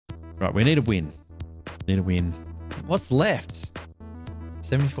Right, we need a win. Need a win. What's left?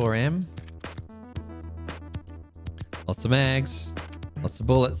 74M. Lots of mags. Lots of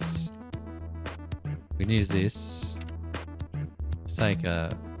bullets. We can use this. Let's take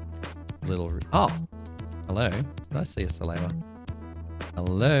a little... Oh! Hello. Did I see a saliva?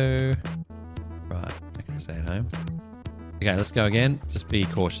 Hello. Right, I can stay at home. Okay, let's go again. Just be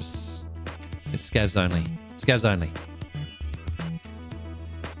cautious. It's scavs only. Scavs only.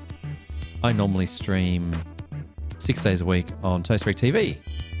 I normally stream 6 days a week on ToastRackTV,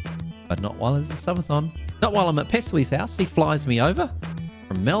 but not while there's a subathon. Not while I'm at Pestely's house. He flies me over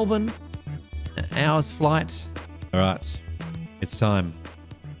from Melbourne. An hour's flight. All right, it's time.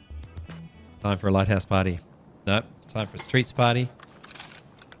 Time for a lighthouse party. Nope, it's time for a streets party.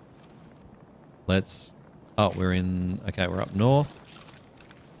 Let's... Oh, we're in... Okay, we're up north.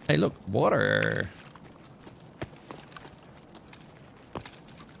 Hey, look, water.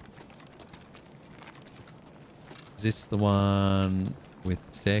 Is this the one with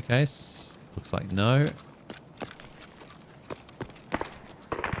the staircase? Looks like no.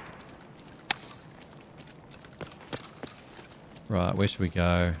 Right, where should we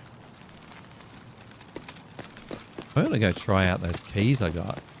go? I'm going to go try out those keys I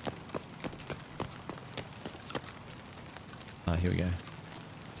got. Oh, here we go.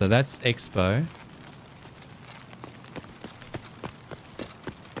 So that's Expo.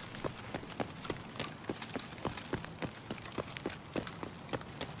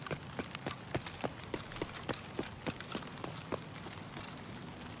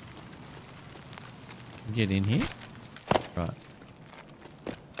 Get in here. Right.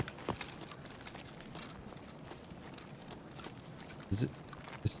 Is it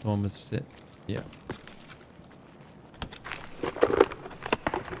this the one with step? Yeah.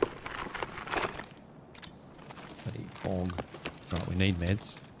 Bloody fog. Right, we need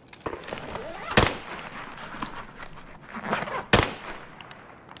meds.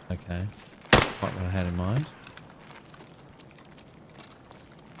 Okay. Quite what I had in mind.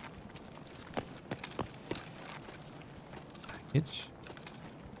 Package.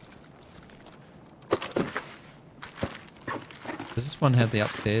 Does this one have the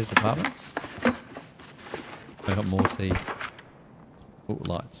upstairs apartments? I got more tea. Oh,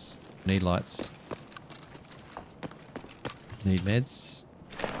 lights. Need lights. Need meds.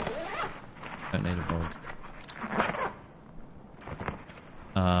 Don't need a bog.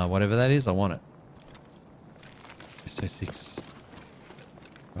 Whatever that is, I want it. S10.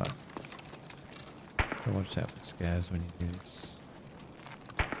 Right. Gotta watch out for scavs when you do this.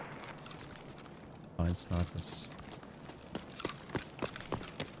 Find snipers.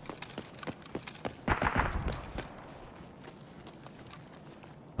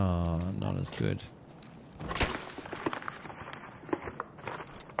 Oh, not as good.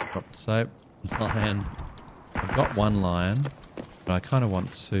 Drop the soap. Lion. I've got one lion, but I kind of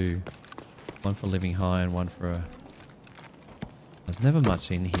want two. One for living high and one for a... There's never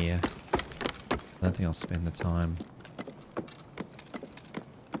much in here. I don't think I'll spend the time.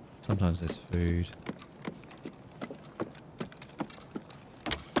 Sometimes there's food.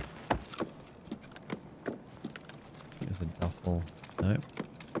 There's a duffel. Nope.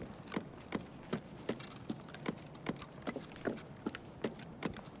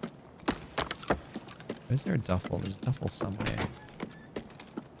 Is there a duffel? There's a duffel somewhere.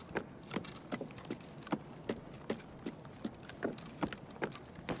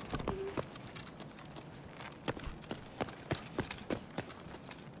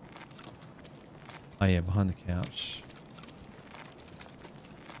 Oh yeah, behind the couch.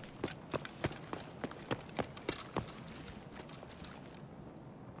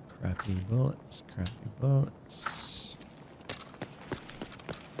 Crappy bullets, crappy bullets.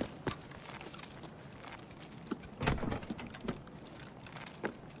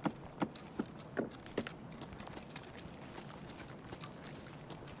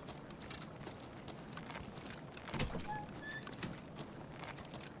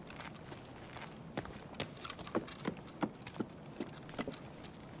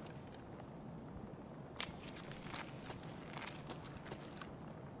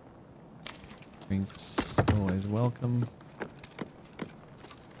 Drinks always welcome.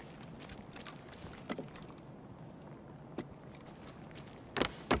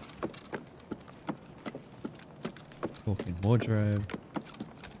 Talking wardrobe.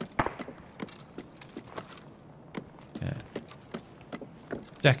 Okay.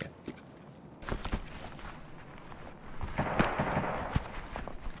 Jacket.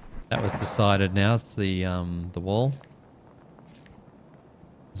 That was decided now. It's the wall.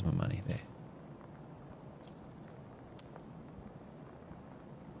 There's my money there.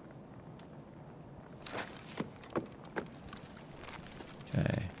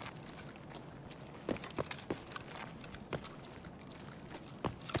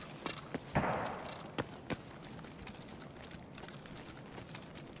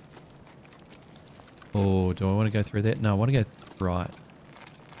 Oh, do I want to go through that? No, I want to go right.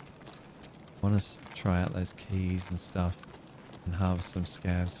 I want to try out those keys and stuff and harvest some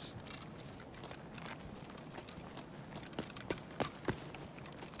scavs.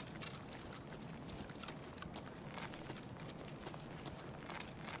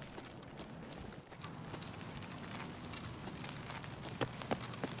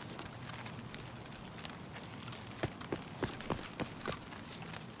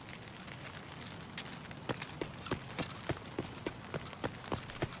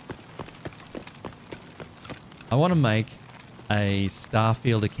 I want to make a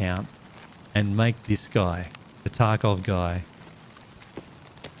Starfield account and make this guy, the Tarkov guy,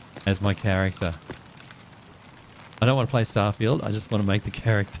 as my character. I don't want to play Starfield, I just want to make the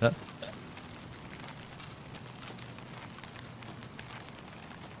character.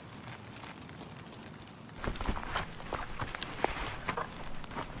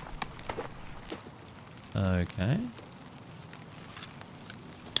 Okay.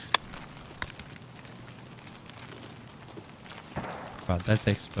 Right, that's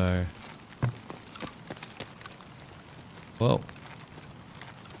Expo. Whoa.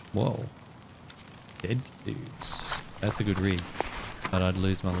 Whoa. Dead dudes. That's a good rig. But I'd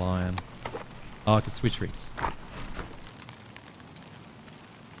lose my lion. Oh, I could switch rigs.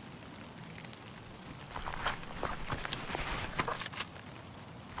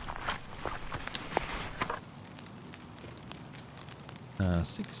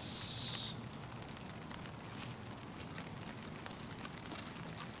 Six.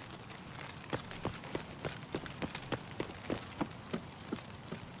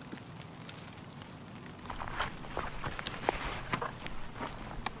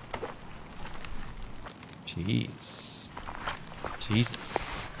 Jeez. Jesus.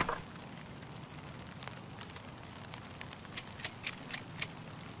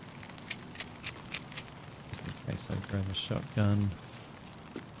 Okay, so grab a shotgun.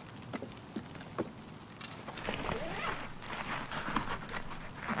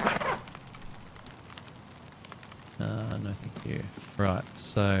 No thank you. Right,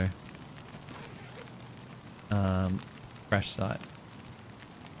 so crash site.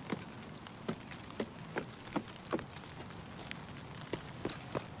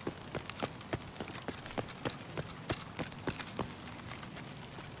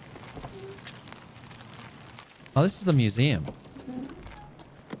 Oh, this is the museum.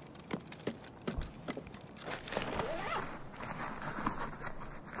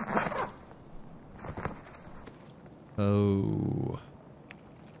 Oh.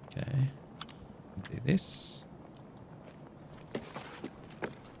 Okay. Do this.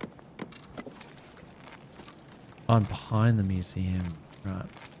 Oh, I'm behind the museum. Right.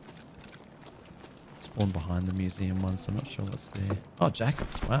 Spawned behind the museum once. I'm not sure what's there. Oh,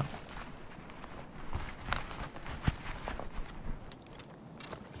 jackets. Wow.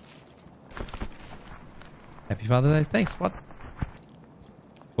 Happy Father's Day. Thanks. What?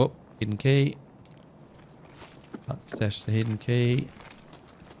 Whoop. Hidden key. Let's stash the hidden key.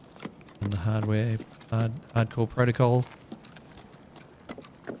 And the hardware. Hardcore protocol.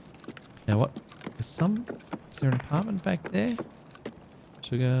 Now what? Is there an apartment back there?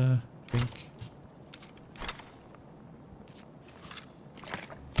 Sugar. Drink.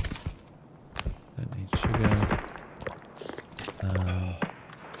 Don't need sugar.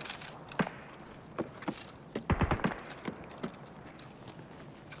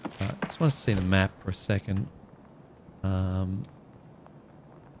 I just want to see the map for a second.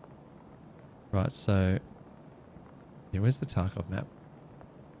 Right, so yeah, where's the Tarkov map?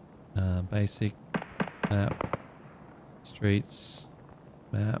 Basic map, streets,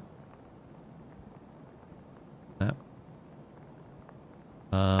 map,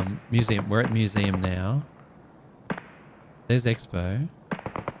 museum. We're at museum now. There's Expo,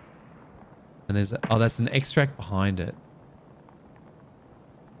 and there's that's an extract behind it.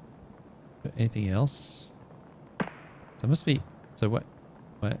 But anything else? So it must be. So what?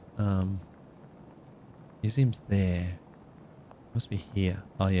 Museum's there. Must be here.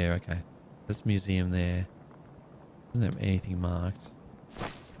 Oh yeah, okay. This museum there. Doesn't have anything marked.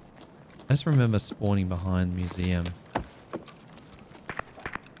 I just remember spawning behind the museum.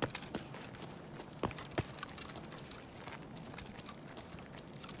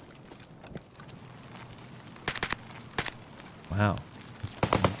 Wow. That's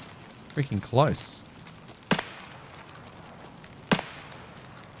freaking close.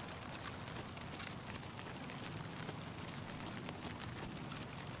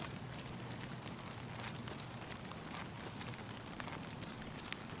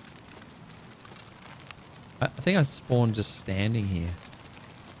 I think I spawned just standing here.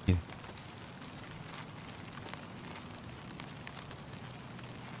 Yeah.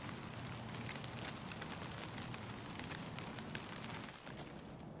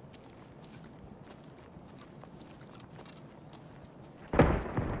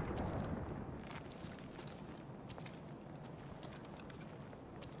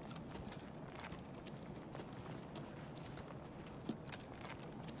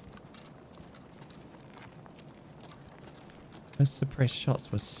 Those suppressed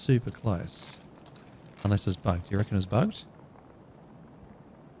shots were super close. Unless it was bugged. Do you reckon it was bugged?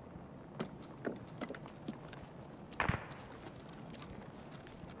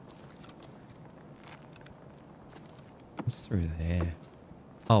 What's through there?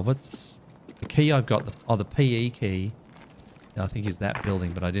 Oh, what's the key I've got? The PE key. I think is that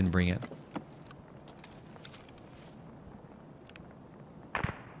building, but I didn't bring it.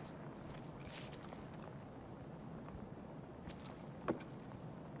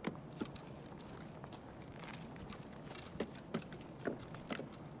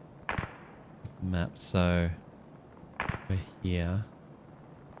 Map, so we're here.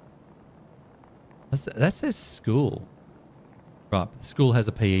 That says school. Right, but the school has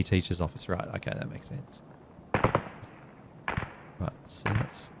a PE teacher's office, right? Okay, that makes sense. Right, so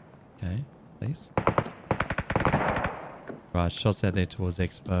that's okay, please. Right, shots out there towards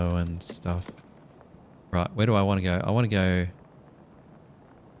Expo and stuff. Right, where do I want to go? I want to go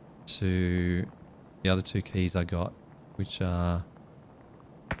to the other two keys I got, which are...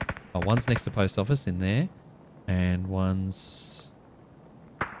 Oh, one's next to post office in there, and one's...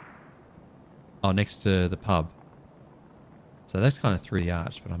 Oh, next to the pub. So that's kind of through the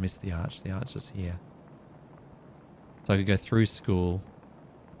arch, but I missed the arch. The arch is here. So I could go through school.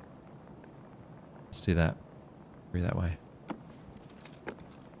 Let's do that. Through that way.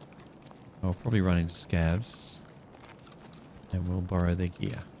 I'll probably run into scavs. And we'll borrow their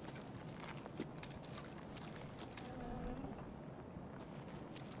gear.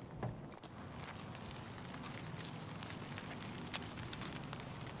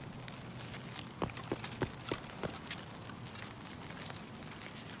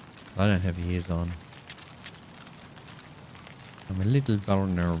 I don't have ears on. I'm a little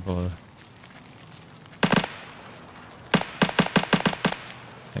vulnerable.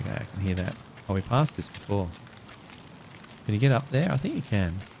 Okay, I can hear that. Oh, we passed this before. Can you get up there? I think you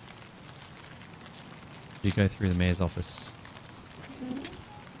can. You go through the mayor's office.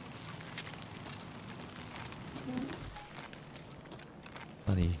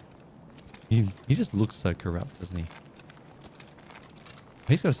 Bloody. He just looks so corrupt, doesn't he?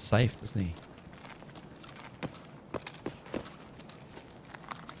 He's got a safe, doesn't he?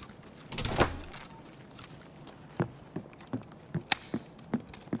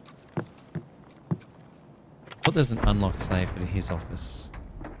 But there's an unlocked safe in his office.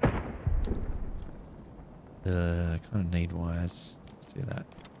 Kind of need wires. Let's do that.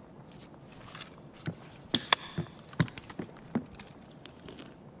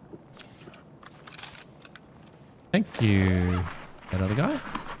 Thank you. That other guy.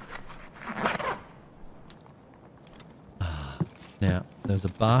 Now, there's a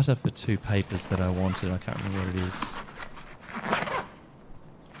barter for 2 papers that I wanted. I can't remember what it is.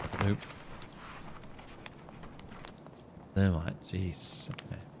 Nope. Thermite. Jeez.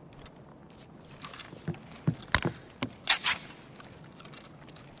 Okay.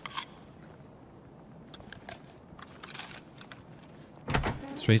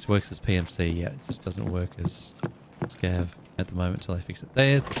 Streets works as PMC. Yeah, it just doesn't work as scav at the moment until they fix it.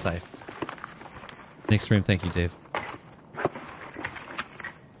 There's the safe. Next room. Thank you, Dev.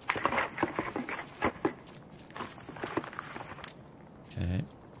 Okay.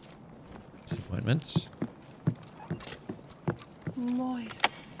 Disappointment. Moist.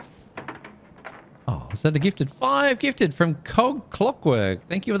 Oh, is that a gifted? 5 gifted from Cog Clockwork.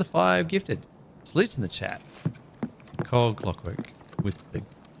 Thank you for the 5 gifted. Salutes in the chat. Cog Clockwork with the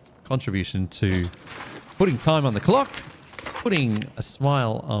contribution to putting time on the clock, putting a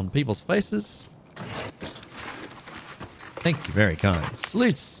smile on people's faces. Thank you, very kind.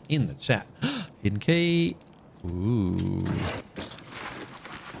 Salutes in the chat. Hidden key. Ooh.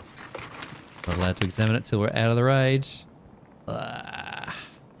 Not allowed to examine it till we're out of the raid. Kind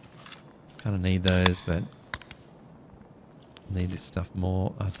of need those, but need this stuff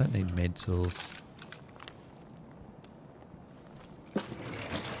more. I don't need med tools.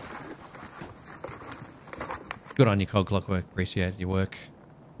 Good on you, Cog Clockwork. Appreciate your work.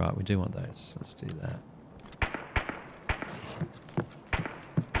 Right, we do want those. Let's do that.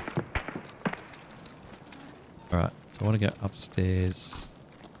 Alright, so I want to go upstairs.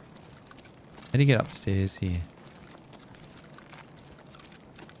 How do you get upstairs here?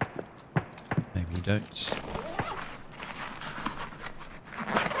 Maybe you don't.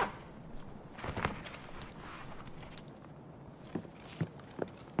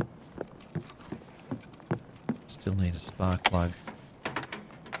 Still need a spark plug.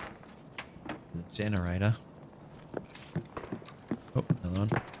 The generator. Oh, another one.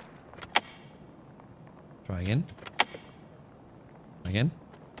 Try again. Try again.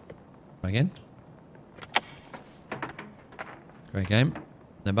 Try again. Great game.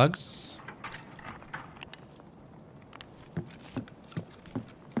 No bugs.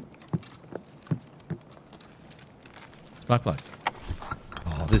 Spark plug.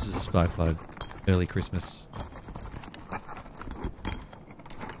 Oh, this is a spark plug. Early Christmas.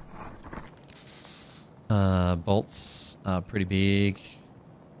 Bolts are pretty big.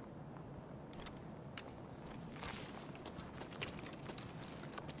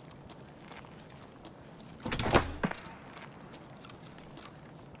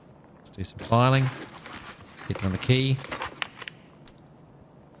 Let's do some filing. Click on the key.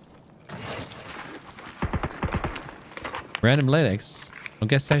 Random LEDX on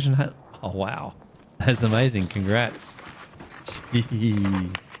gas station. Oh, wow. That's amazing. Congrats.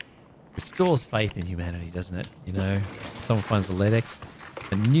 Restores faith in humanity, doesn't it? You know, someone finds the LEDX.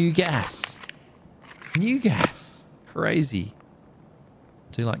 A new gas. New gas. Crazy.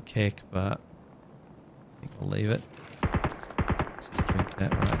 I do like kek, but I think we'll leave it. Let's just drink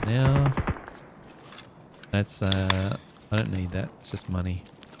that right now. That's, I don't need that. It's just money.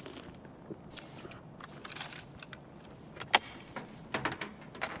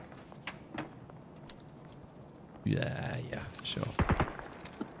 Yeah, sure.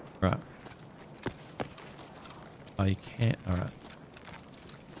 Right. Oh, you can't. All right.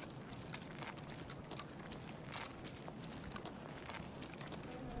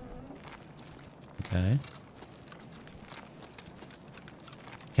 Okay.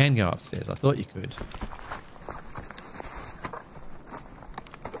 Can go upstairs. I thought you could.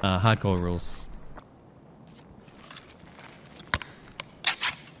 Hardcore rules.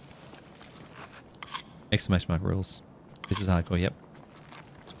 Exclamation mark rules. This is hardcore, yep.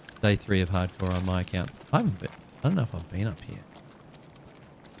 Day 3 of hardcore on my account. I haven't been, I don't know if I've been up here.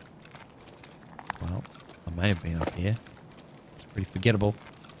 Well, I may have been up here. It's pretty forgettable.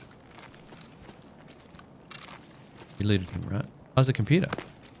 You looted him, right? Oh, it's a computer.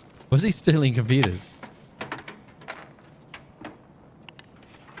 Was he stealing computers?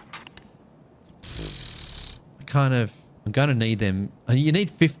 I'm going to need them. You need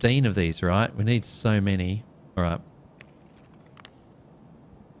 15 of these, right? We need so many. All right.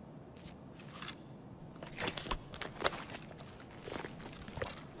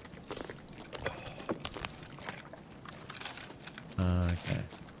 Okay.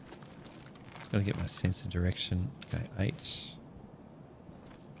 Just got to get my sense of direction. Okay, 8.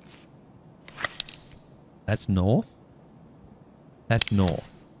 That's north? That's north.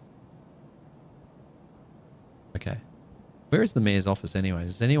 Okay. Where is the mayor's office anyway?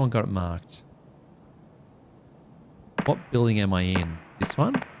 Has anyone got it marked? What building am I in? This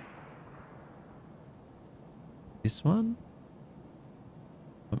one? This one?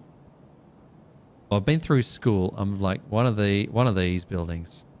 Well, I've been through school. I'm like one of these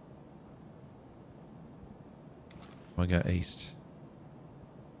buildings. I go east.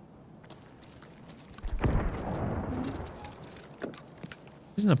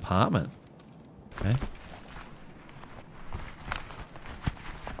 This is an apartment. Okay.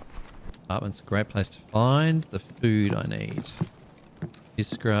 Apartment's a great place to find the food I need.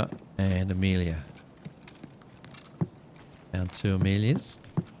 Iskra and Amelia. Found 2 Amelias.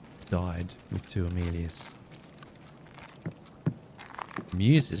 Died with 2 Amelias.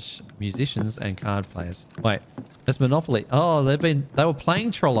 Musicians and card players. Wait, that's Monopoly. Oh, they were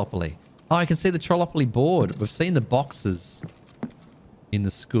playing Trollopoly. Oh, I can see the Trollopoly board. We've seen the boxes in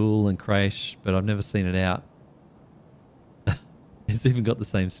the school and creche, but I've never seen it out. It's even got the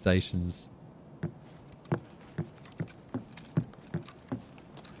same stations.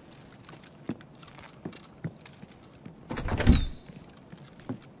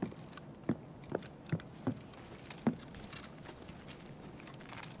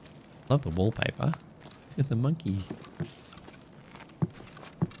 Love the wallpaper. Look at the monkey.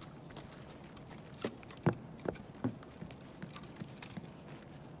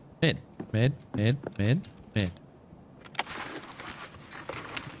 Med. I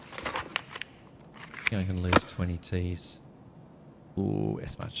think I can lose 20 Ts. Ooh,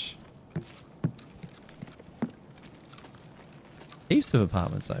 as much. Heaps of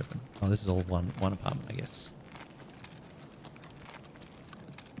apartments open. Oh, this is all one apartment, I guess.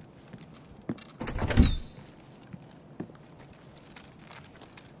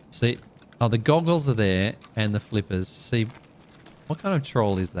 See, oh, the goggles are there and the flippers. See, what kind of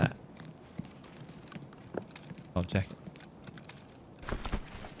troll is that? Oh, jacket.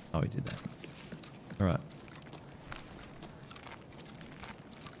 Oh, we did that. All right.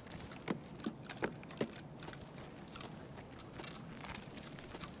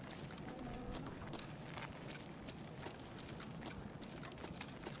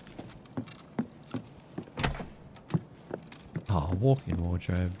 Oh, walk-in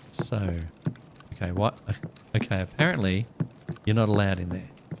wardrobe. So, okay, what? Okay, apparently you're not allowed in there.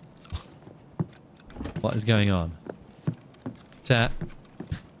 What is going on? Chat.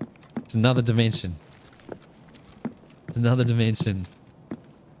 It's another dimension. It's another dimension.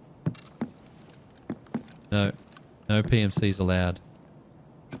 No. No PMCs allowed.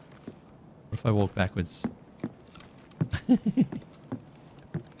 What if I walk backwards?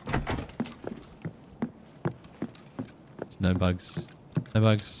 No bugs. No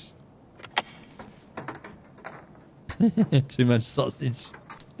bugs. Too much sausage.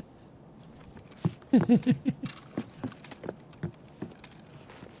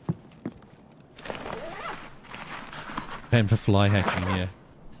 And for fly hacking, yeah.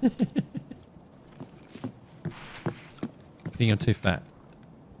 I think I'm too fat.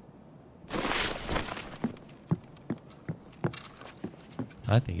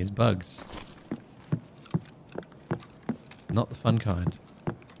 I think it's bugs. Not the fun kind.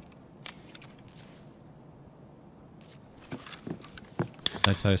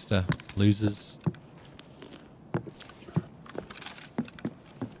 No toaster. Losers.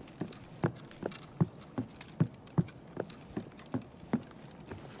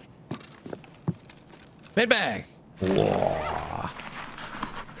 Bed bag! Whoa.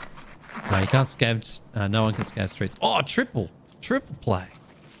 No, you can't scav... no one can scav streets. Oh, triple! Triple play.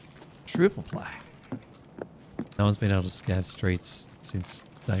 Triple play. No one's been able to scav streets since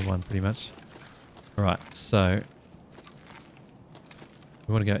day one, pretty much. Alright, so...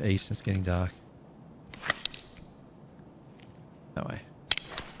 we want to go east. It's getting dark. That way.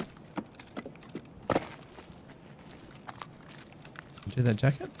 Do that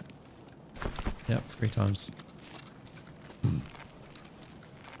jacket? Yep, 3 times.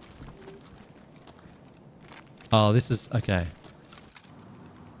 Oh, this is... okay.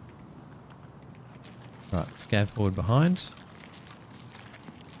 Right, scav forward behind.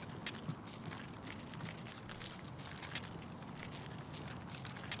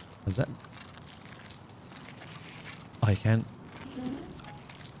 Is that... oh, you can...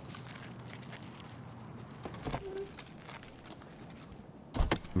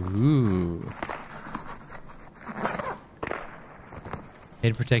 ooh.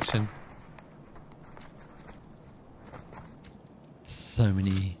 Head protection. So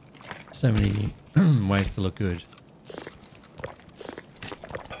many ways to look good.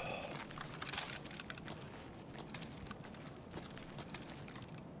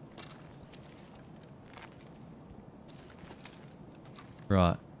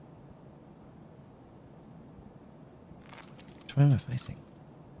 Right. Which way am I facing?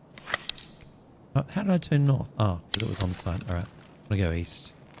 Oh, how did I turn north? Oh, because it was on the side. Alright. I'm going to go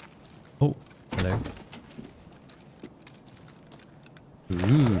east. Oh, hello.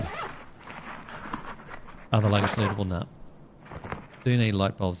 Ooh. Other luggage lootable? No. Do need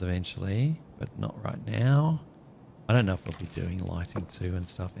light bulbs eventually, but not right now. I don't know if I'll be doing lighting too and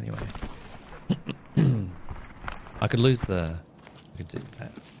stuff anyway. I could lose the... I could do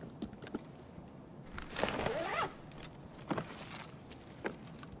that.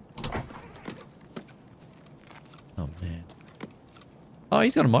 Oh man. Oh,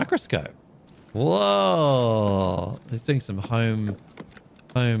 he's got a microscope. Whoa. He's doing some home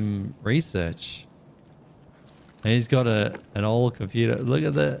research. And he's got an old computer. Look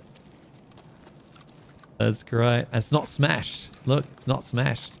at that. That's great. And it's not smashed. Look, it's not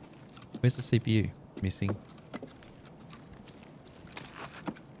smashed. Where's the CPU? Missing.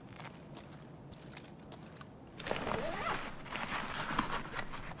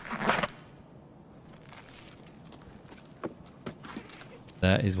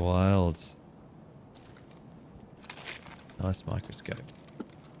 That is wild. Nice microscope.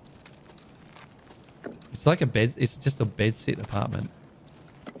 It's like a bed. It's just a bed sit apartment.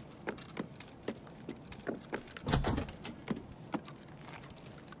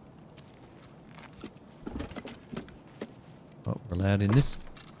 Oh, we're allowed in this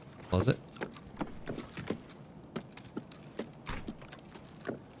closet.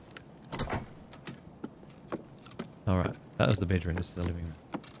 All right, that was the bedroom. This is the living room.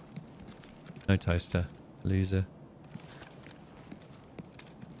 No toaster, loser.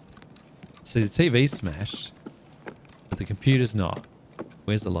 See, the TV's smashed, but the computer's not.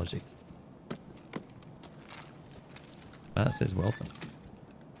 Where's the logic? Ah, it says welcome.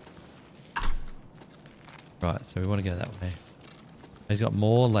 Right, so we want to go that way. He's got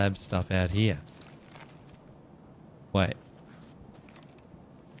more lab stuff out here. Wait.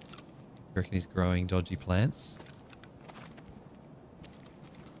 You reckon he's growing dodgy plants?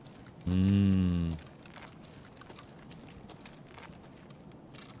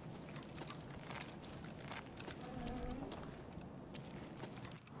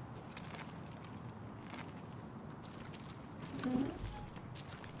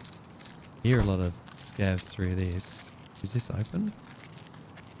 Hear a lot of scavs through this. Is this open?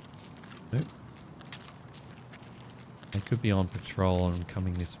 Nope. They could be on patrol and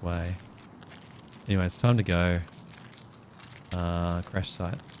coming this way. Anyway, it's time to go. Crash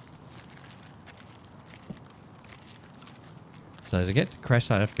site. So to get to crash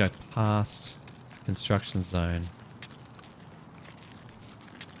site, I have to go past construction zone.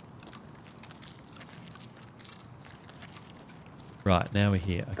 Right, now we're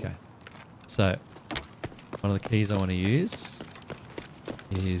here. Okay. So, one of the keys I want to use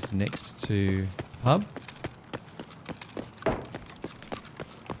is next to pub.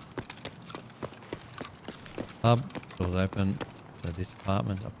 Pub, doors open. So this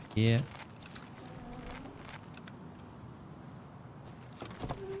apartment up here.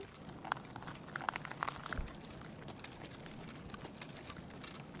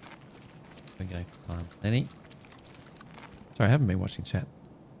 Okay, time plenty. Sorry, I haven't been watching chat.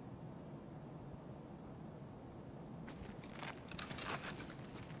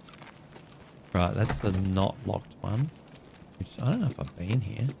 Right, that's the not locked one. Which I don't know if I've been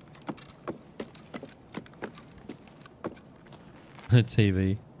here.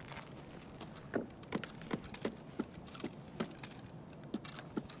 TV.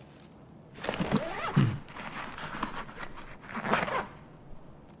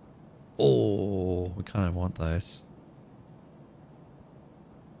 Oh, we kind of want those.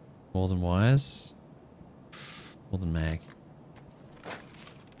 More than wires. More than mag.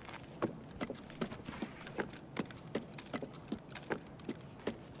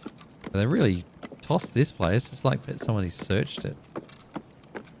 They really tossed this place. It's like somebody searched it.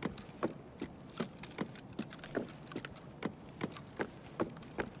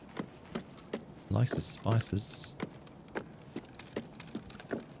 Likes the spices.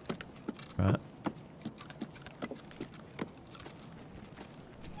 Right.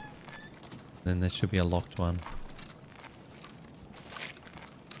 Then there should be a locked one.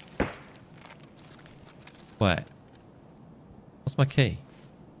 Wait. What's my key?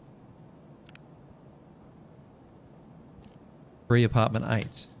 3 apartment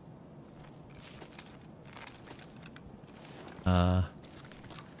 8.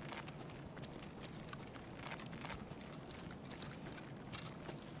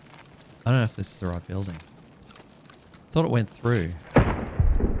 I don't know if this is the right building. Thought it went through.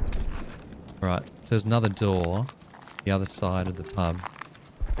 Right, so there's another door, the other side of the pub.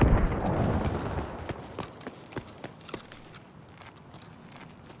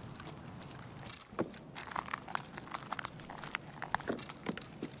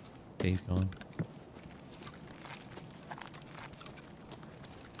 He's gone.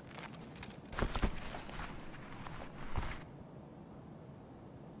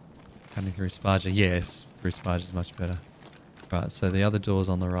 Coming through Sparger. Yes, through Sparger is much better. Right, so the other door's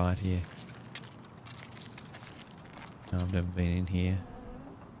on the right here. No, I've never been in here.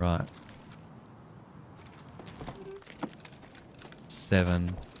 Right.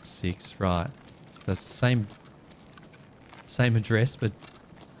 7, 6, right. That's the same address, but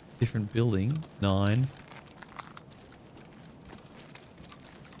different building. 9.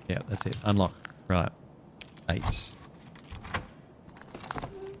 Yeah, that's it. Unlock. Right. 8.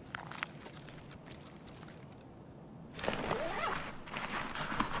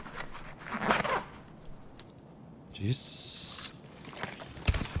 Juice.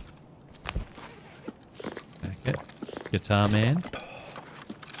 Okay. Guitar man.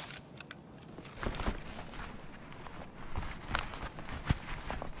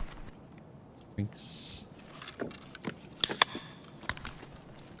 Drinks.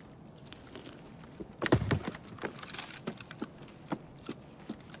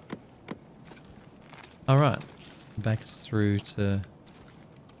 All right. Back through to...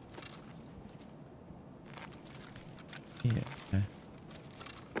 Yeah, okay.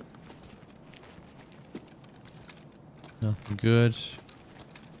 Nothing good.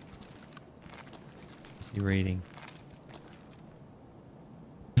 What's he reading?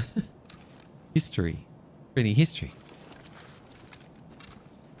 History. Reading history.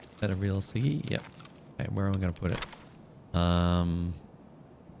 Is that a real ciggy? Yep. Okay, where am I going to put it? Might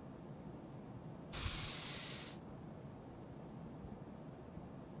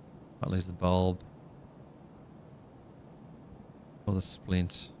lose the bulb. Or the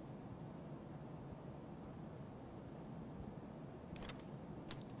splint.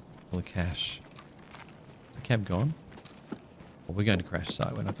 Or the cash. Is the cab gone? Well, we're going to crash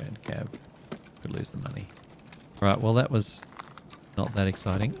site. We're not going to cab. Could lose the money. Right, well that was not that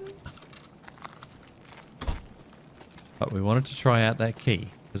exciting. But we wanted to try out that key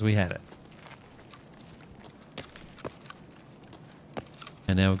because we had it.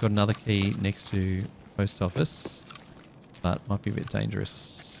 And now we've got another key next to post office, but might be a bit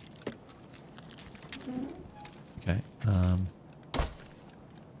dangerous. Okay.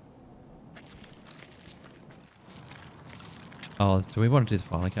 Oh, do we want to do the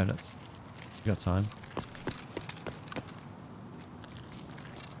filing cabinets? We got time.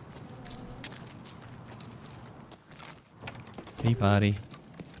 Key party.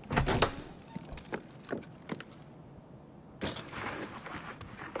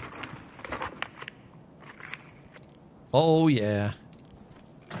 Oh yeah.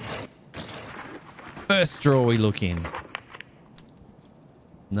 First drawer we look in.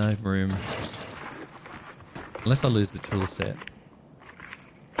 No room. Unless I lose the tool set.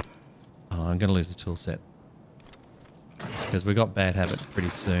 Oh, I'm going to lose the tool set. Because we got bad habit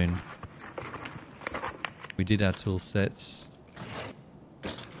pretty soon. We did our tool sets.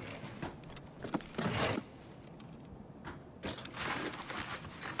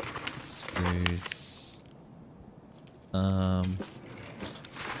 Screws.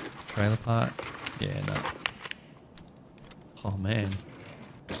 Trailer part. Yeah, no. Oh man.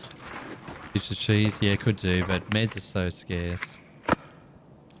 Ditch the cheese. Yeah, could do, but meds are so scarce.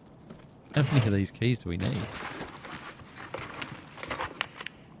 How many of these keys do we need?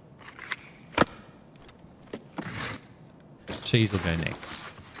 Cheese will go next.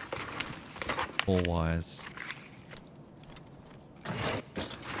 All wires.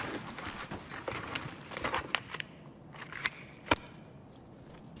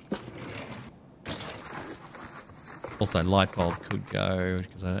 Also, light bulb could go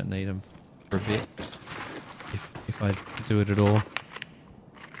because I don't need them for a bit. If I do it at all.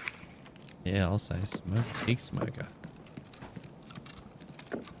 Yeah, I'll say smoke. Big smoker.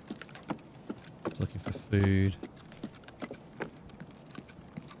 Just looking for food.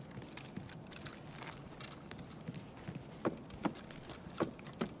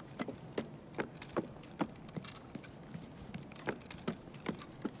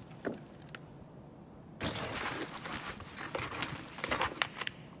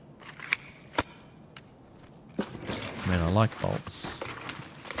 Man, I like bolts.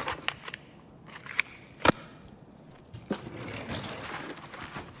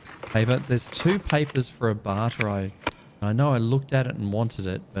 Paper. There's 2 papers for a barter. I know I looked at it and wanted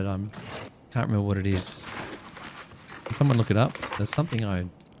it, but I can't remember what it is. Can someone look it up? There's something I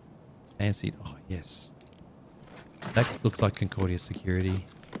fancied. Oh, yes. That looks like Concordia security,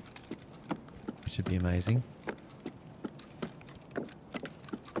 which would be amazing.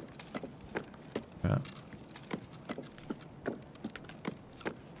 Right.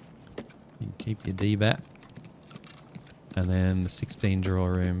 You can keep your DBAT. And then the 16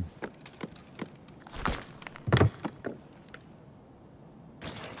 drawer room.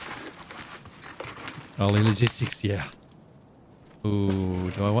 Holy logistics, yeah. Ooh,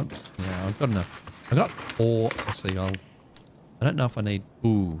 do I want... Yeah, I've got enough. I got 4. Actually, I don't know if I need...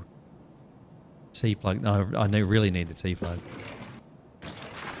 Ooh. T-plug. No, I really need the T-plug.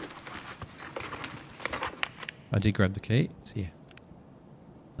 I did grab the key. It's here.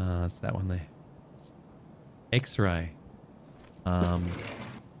 It's that one there. X-ray. I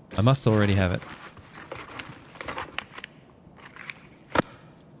must already have it.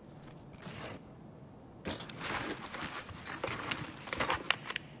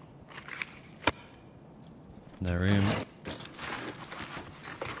 No room.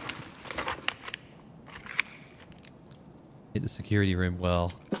 Hit the security room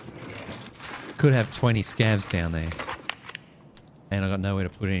well. Could have 20 scavs down there. And I got nowhere to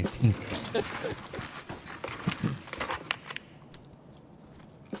put anything.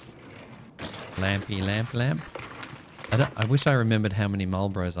 Lampy lamp. I wish I remembered how many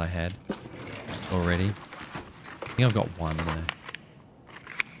Marlboros I had already. I think I've got 1 though.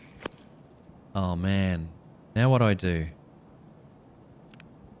 Oh man. Now what do I do?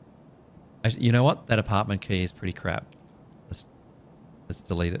 Actually, you know what? That apartment key is pretty crap. Let's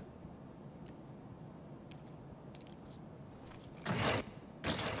delete it.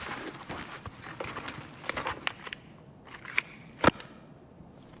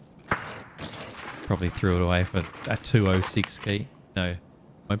 Probably threw it away for a 206 key. No, it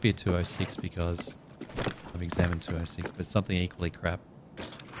won't be a 206 because I've examined 206, but something equally crap.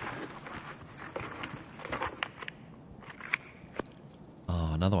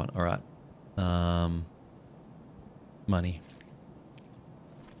 Oh, another one. All right. Money.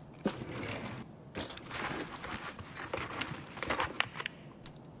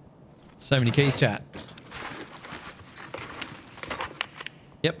 So many keys, chat.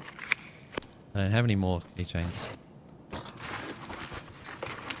 Yep. I don't have any more keychains.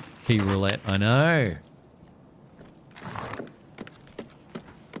 Key roulette. I know.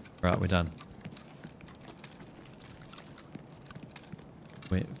 Right, we're done.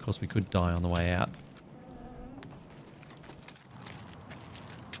 Of course, we could die on the way out.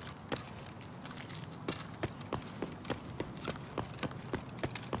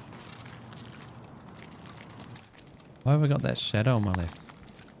 Why have I got that shadow on my left?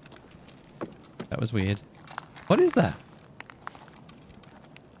 That was weird. What is that?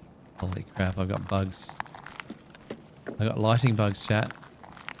 Holy crap, I've got bugs. I got lighting bugs, chat.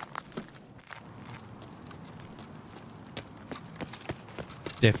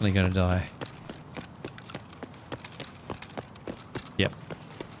 Definitely gonna die. Yep.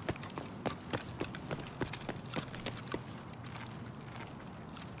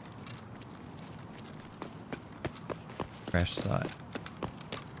 Crash site.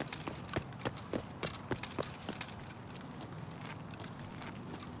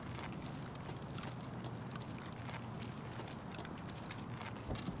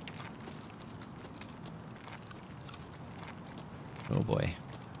 Oh boy.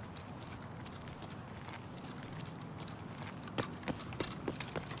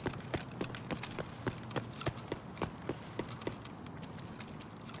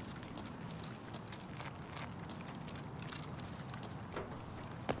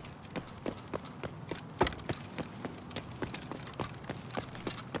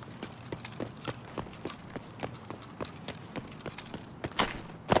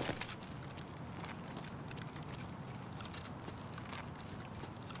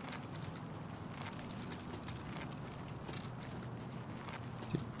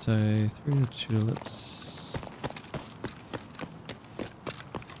 So through the tulips.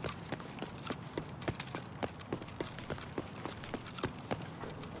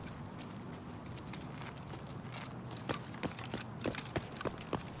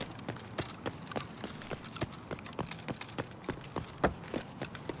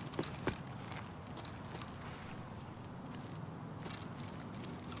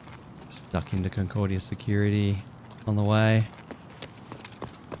 Stuck into Concordia security on the way.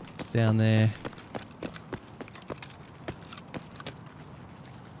 Down there.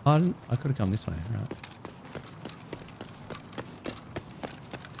 I could have come this way, right?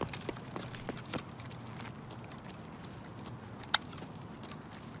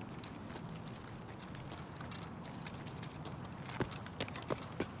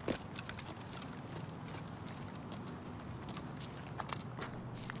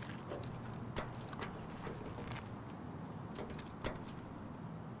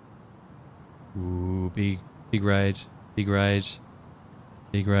 Ooh, big rage, big rage,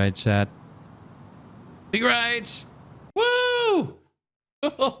 big raid, chat. Big rage! Woo!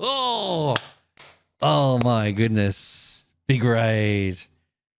 Oh my goodness! Big raid,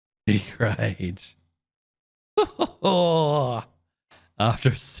 big raid.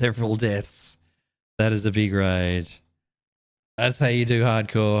 After several deaths, that is a big raid. That's how you do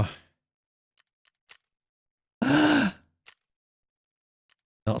hardcore. Not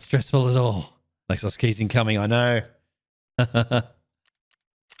stressful at all. Lexos keys incoming, I know.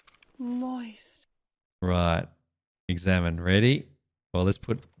 Moist. Right. Examine. Ready? Well, let's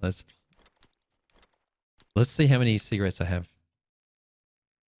see how many cigarettes I have.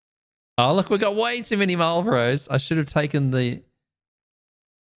 Oh, look, we've got way too many Marlboros. I should have taken the...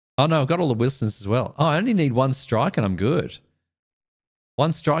 Oh, no, I've got all the Wilsons as well. Oh, I only need one strike and I'm good.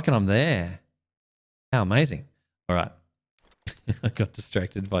 One strike and I'm there. How amazing. All right. I got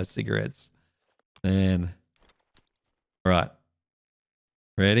distracted by cigarettes. And... All right.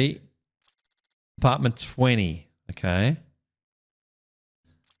 Ready? Apartment 20. Okay.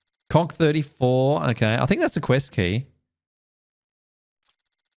 Conk 34. Okay. I think that's a quest key.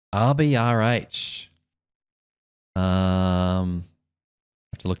 RBRH. Have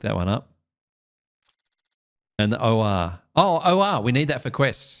to look that one up. And the OR. Oh, OR. We need that for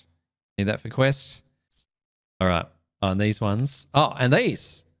quests. Need that for quests. All right. Oh, and these ones. Oh, and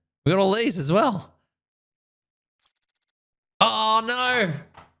these. We got all these as well. Oh, no.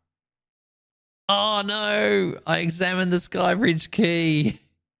 Oh, no. I examined the Skybridge key.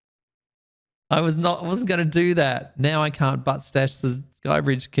 I wasn't going to do that. Now I can't butt stash the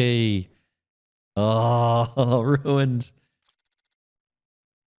Skybridge key. Oh, ruined.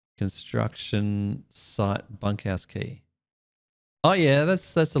 Construction site bunkhouse key. Oh yeah,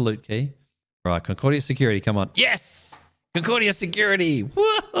 that's a loot key. Right, Concordia security, come on. Yes! Concordia security.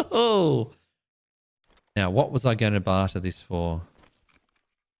 Whoa! Now, what was I going to barter this for?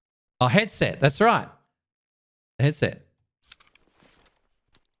 Oh, headset. That's right. A headset.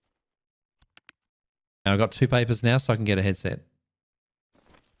 And I've got 2 papers now, so I can get a headset.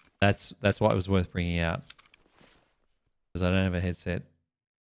 That's why it was worth bringing out. Because I don't have a headset.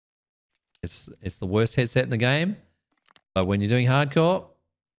 It's the worst headset in the game, but when you're doing hardcore,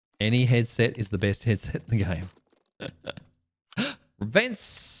 any headset is the best headset in the game.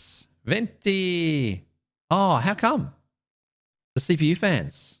 Venti. Oh, how come? The CPU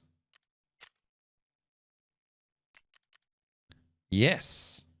fans.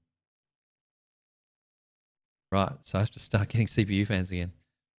 Yes. Right, so I have to start getting CPU fans again.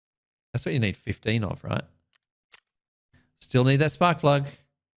 That's what you need 15 of, right? Still need that spark plug.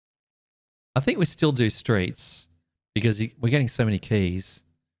 I think we still do streets because we're getting so many keys.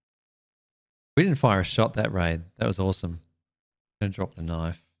 We didn't fire a shot that raid. That was awesome. I'm going to drop the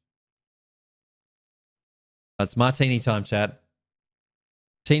knife. It's martini time, chat.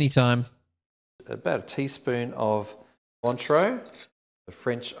 Teeny time. About a teaspoon of Cointreau, the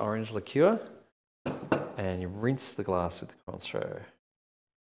French orange liqueur. And you rinse the glass with the Cointreau.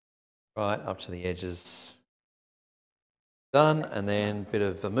 Right up to the edges. Done. And then a bit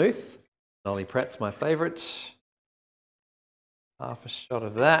of vermouth. Nolly Pratt's my favourite. Half a shot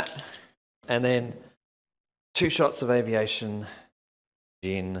of that. And then 2 shots of aviation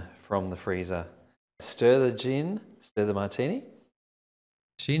gin from the freezer. Stir the gin, stir the martini.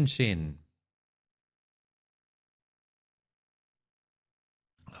 Chin chin.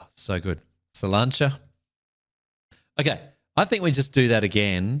 Oh, so good. Cilantro. Okay, I think we just do that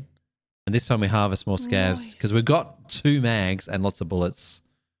again. And this time we harvest more scavs because we've got 2 mags and lots of bullets.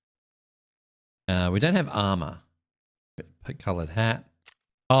 We don't have armor. Colored hat.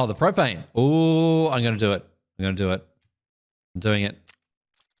 Oh, the propane. Oh, I'm going to do it. I'm going to do it. I'm doing it.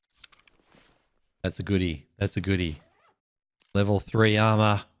 That's a goodie. That's a goodie. Level 3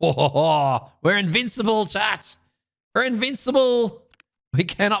 armor. Oh, we're invincible, chat. We're invincible. We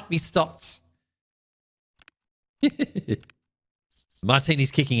cannot be stopped.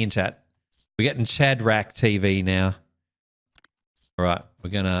 Martini's kicking in, chat. We're getting ToastRackTV now. All right, we're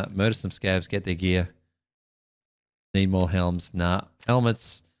going to murder some scavs, get their gear. Need more helms. Nah.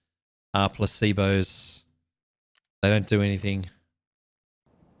 Helmets are placebos. They don't do anything.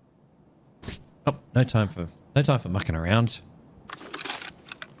 Oh, no time for mucking around.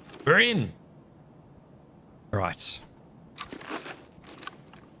 We're in. All right.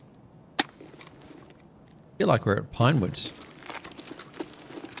 Feel like we're at Pinewood.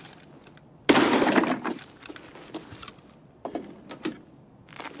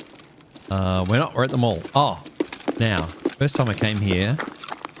 We're not. We're at the mall. Oh, now, first time I came here,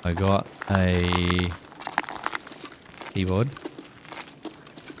 I got a keyboard.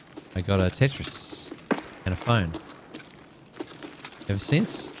 I got a Tetris and a phone. Ever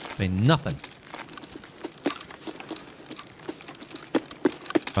since, it's been nothing.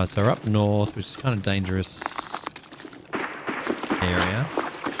 Right, so we're up north, which is kind of dangerous area.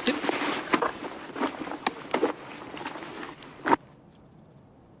 Sit.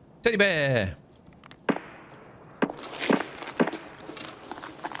 Teddy bear.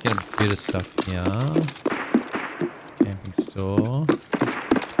 Get a bit of stuff here. Camping store.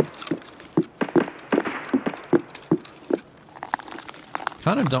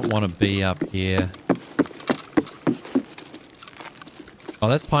 Kind of don't want to be up here. Oh,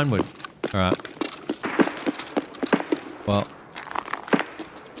 that's Pinewood. All right. Well,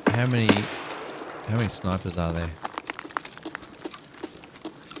 how many snipers are there?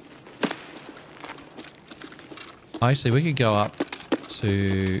 Actually, we could go up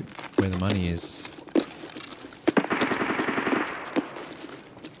to where the money is.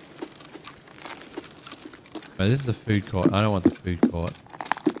 Oh, this is a food court. I don't want the food court.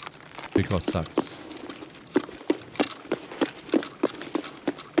 Food court sucks.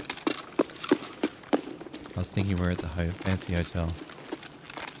 I was thinking we're at the fancy hotel.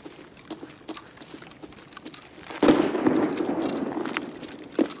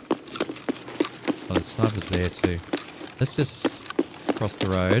 Oh, the sniper's there too. Let's just cross the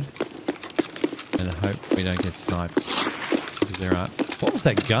road and hope we don't get sniped. Because there aren't. What was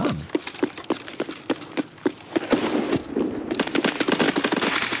that gun?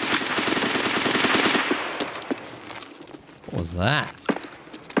 What was that?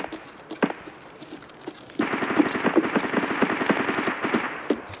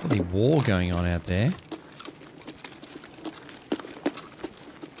 There's probably war going on out there.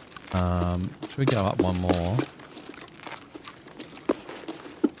 Should we go up one more?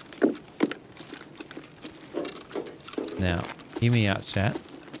 Now, hear me out, chat.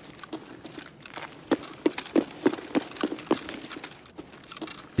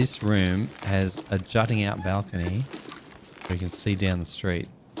 This room has a jutting out balcony so you can see down the street.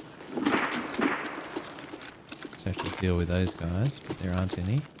 So have to deal with those guys, but there aren't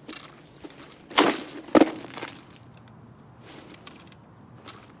any.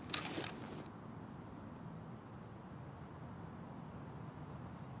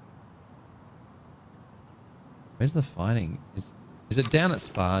 Where's the fighting? Is it down at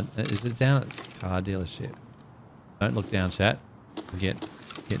Spa? Is it down at car dealership? Don't look down, chat. Get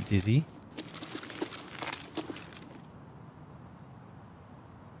dizzy.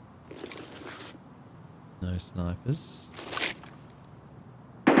 No snipers.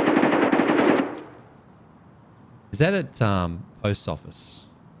 Is that at post office?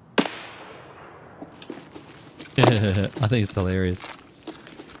 I think it's hilarious.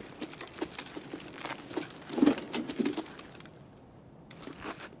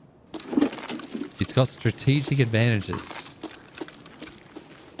 It's got strategic advantages.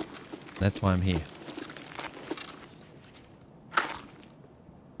 That's why I'm here.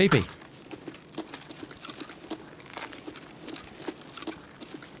 PP.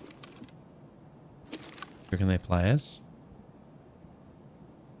 Reckon they're players?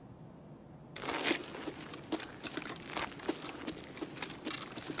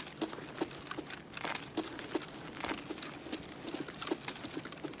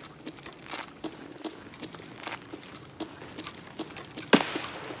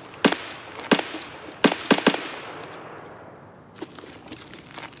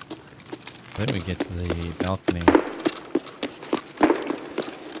 I think we get to the balcony.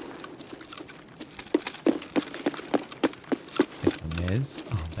 Check the meds.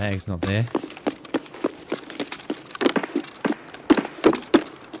 Oh, bag's not there.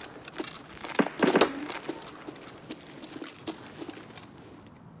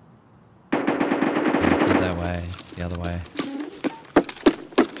 It's not that way. It's the other way.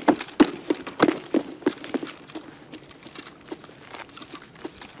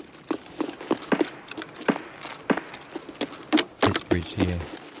 Here.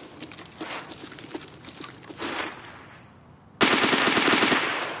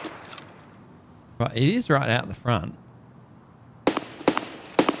 Right, it is right out the front.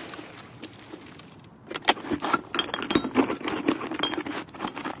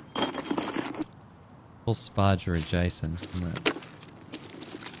 All Sparger adjacent, isn't it?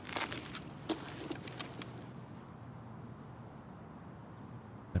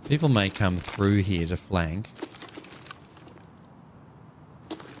 Now, people may come through here to flank.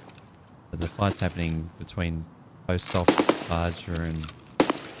 The fight's happening between post office, Sparger,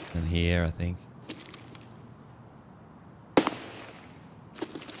 and here, I think.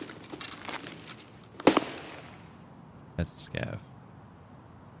 That's a scav.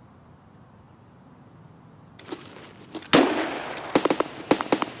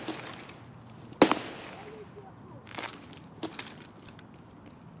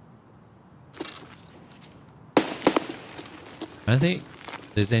 I don't think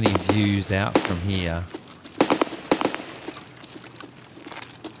there's any views out from here.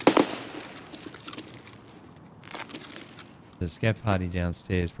 The scav party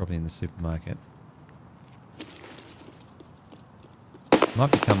downstairs, probably in the supermarket.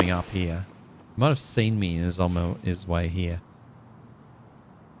 Might be coming up here. Might have seen me and is on his way here.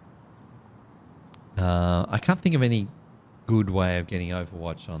 I can't think of any good way of getting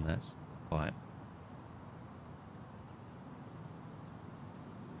Overwatch on that fight.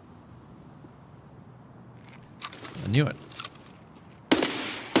 I knew it.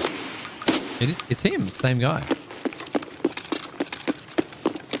 It's him, same guy.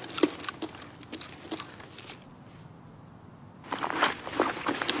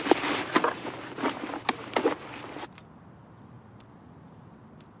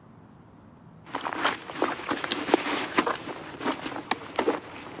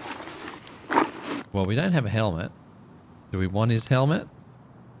 Well, we don't have a helmet. Do we want his helmet?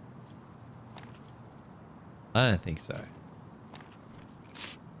 I don't think so.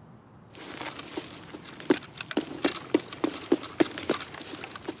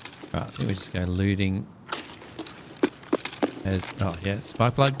 Right, I think we just go looting. Oh yeah,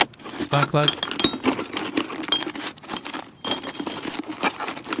 spark plug. Spark plug.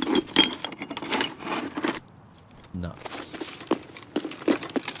 Nuts.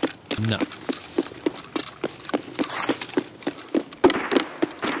 Nuts.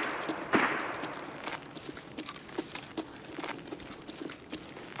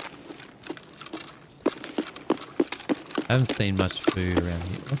 I haven't seen much food around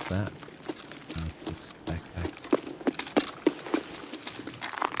here. What's that? Oh, it's this backpack.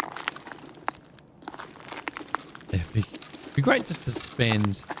 It'd be great just to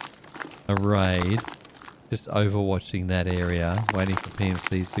spend a raid just overwatching that area, waiting for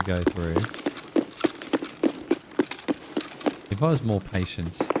PMCs to go through. If I was more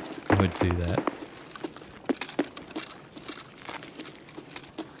patient, I would do that.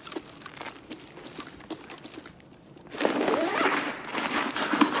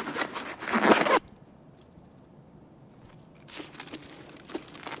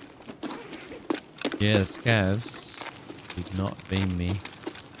 Yeah, the scavs did not beam me.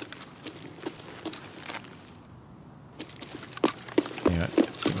 Anyway,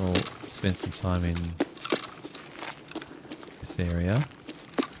 we'll spend some time in this area.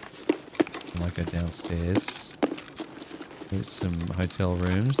 I might go downstairs. Loot some hotel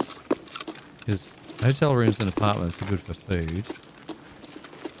rooms. Because hotel rooms and apartments are good for food.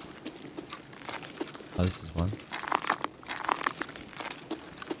 Oh, this is one.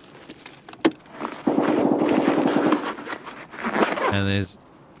 And there's...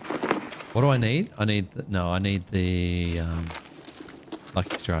 What do I need? I need... I need the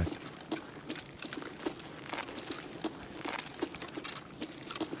Lucky Strike.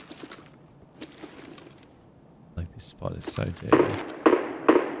 Like, this spot is so dirty.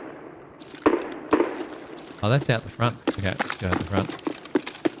 Oh, that's out the front. Okay, let's go out the front.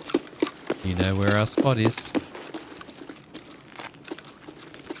 You know where our spot is.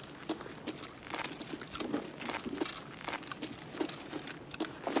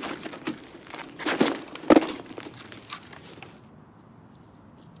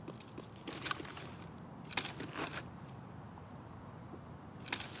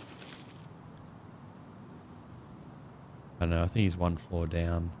 I don't know, I think he's one floor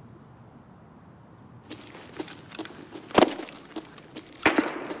down.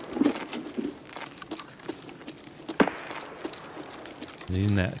 He's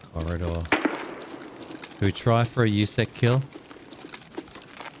in that corridor. Should we try for a USEC kill?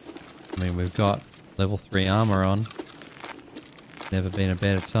 I mean, we've got level 3 armor on. Never been a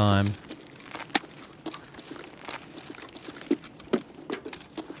better time.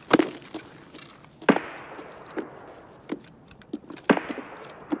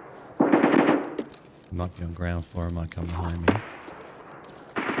 He might be on ground floor, he might come behind me.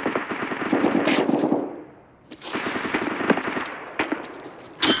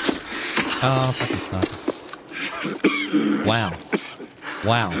 Oh, fucking snipers. Wow.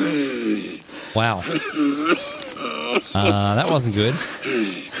 Wow. Wow. That wasn't good.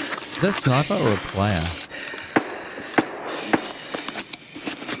 Is that a sniper or a player? I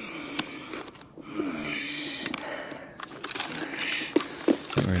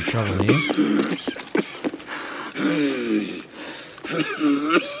think we're in trouble here.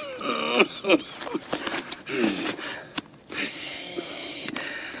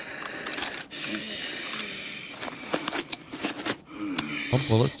 What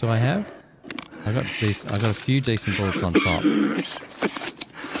bullets do I have? I got a few decent bullets on top.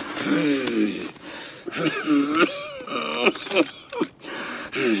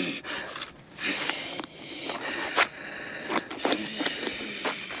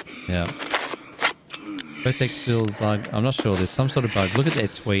 Yeah. Post-X build bug. I'm not sure. There's some sort of bug. Look at their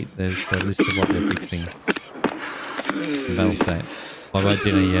tweet. There's a list of what they're fixing. The battle state. Bye-bye,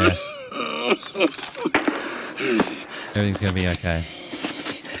 Jenny. Yeah. Everything's going to be okay.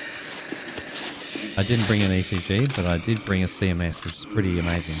 I didn't bring an ETG, but I did bring a CMS, which is pretty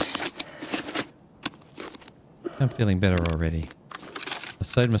amazing. I'm feeling better already. I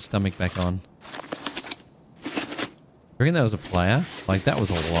sewed my stomach back on. I reckon that was a player. Like, that was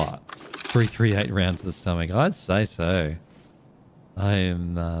a lot. 338 round to the stomach. I'd say so. I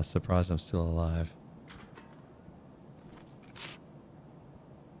am surprised I'm still alive.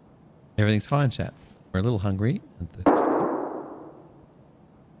 Everything's fine, chat. We're a little hungry and thirsty.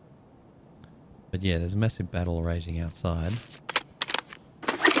 But yeah, there's a massive battle raging outside.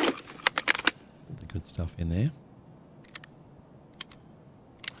 The good stuff in there.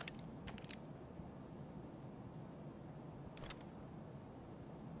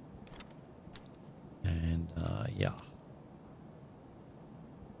 And yeah.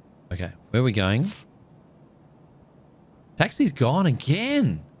 Okay, where are we going? Taxi's gone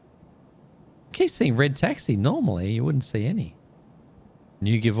again. I keep seeing red taxi. Normally, you wouldn't see any.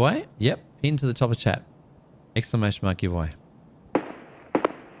 New giveaway? Yep. Pin to the top of chat. Exclamation mark giveaway.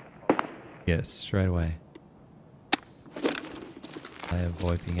 Yes, straight away. They are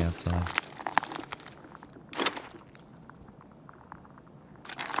VoIPing outside.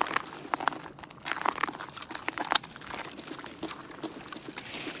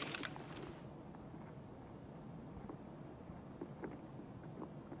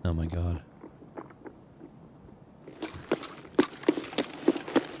 Oh my god.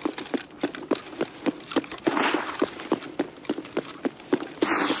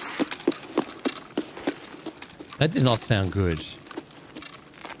 That did not sound good.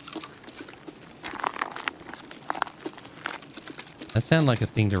 That sounded like a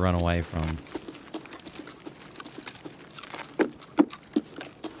thing to run away from.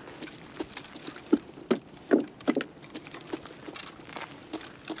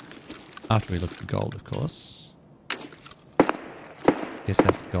 After we look for gold, of course. Guess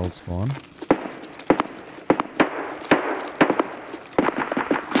that's the gold spawn.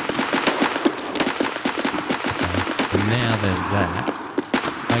 And now there's that.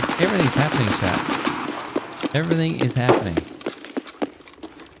 Like, everything's happening, chat. Everything is happening.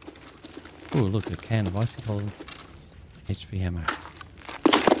 Oh, look, a can of icy cold HP ammo.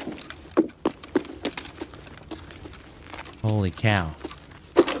 Holy cow.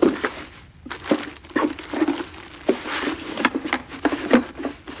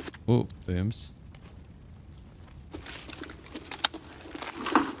 Oh, booms.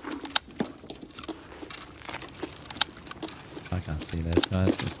 I can't see those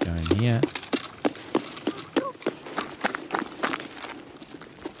guys. Let's go in here.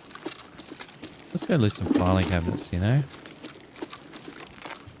 Let's go loot some filing cabinets, you know?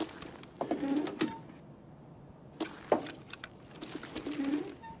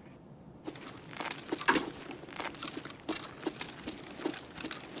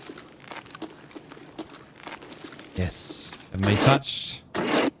 Yes. Haven't been touched.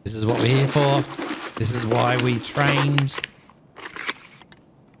 This is what we're here for. This is why we trained.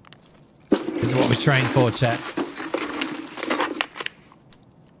 This is what we trained for, chat.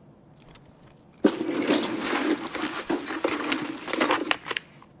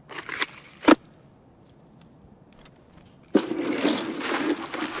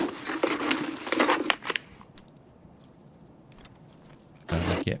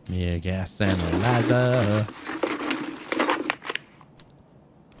 Gonna get me a gas analyzer.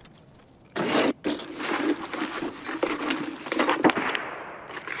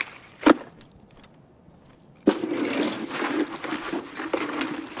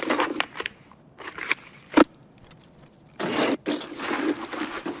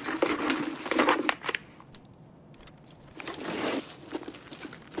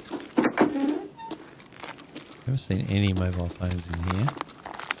 Never seen any mobile phones in here.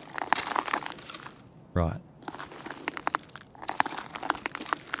 Right.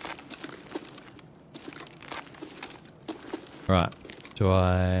 Right.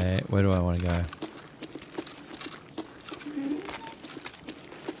 Where do I want to go?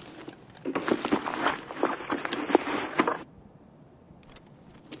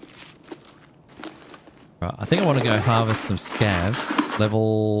 Right. I think I want to go harvest some scavs.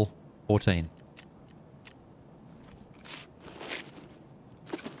 Level 14.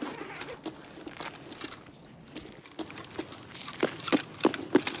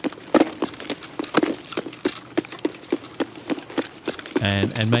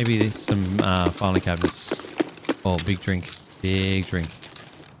 And maybe some filing cabinets. Oh, big drink. Big drink.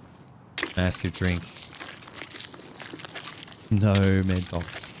 Massive drink. No med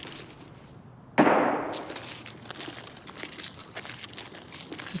box.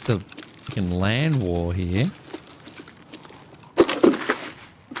 Just a freaking land war here.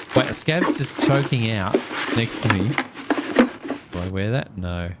 Wait, a scav's just choking out next to me. Do I wear that?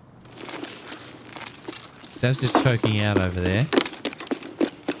 No. Scav's just choking out over there.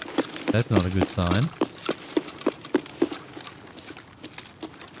 That's not a good sign.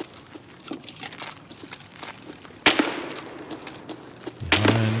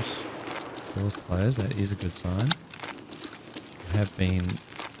 Behind. Doors closed. That is a good sign. I have been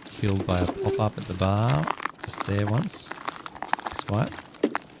killed by a pop-up at the bar. Just there once. Swipe.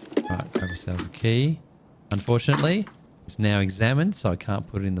 Right, grab ourselves a key. Unfortunately, it's now examined, so I can't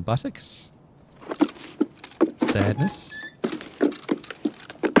put it in the buttocks. Sadness.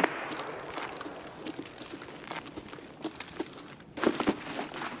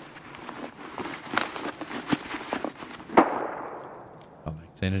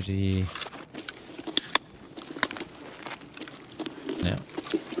 Energy. Now.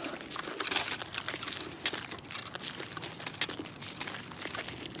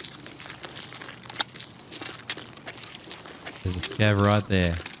 There's a scav right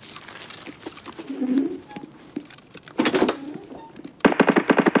there.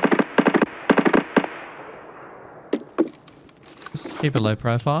 Let's just keep a low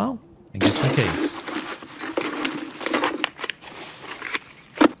profile and get some keys.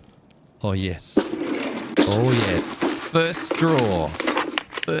 Oh, yes. Oh, yes. First draw.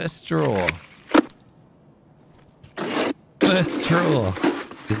 First draw. First draw.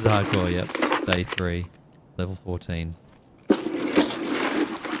 This is hardcore, yep. Day 3. Level 14.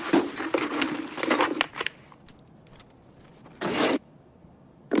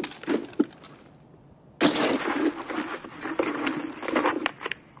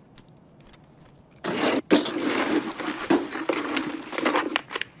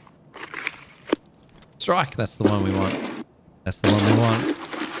 Strike, that's the one we want. That's the one we want.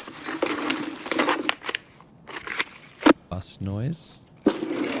 this noise?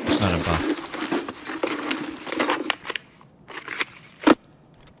 Not a bus.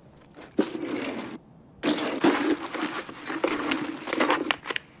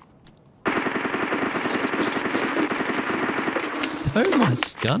 So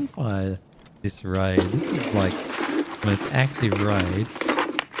much gunfire this raid. This is like the most active raid.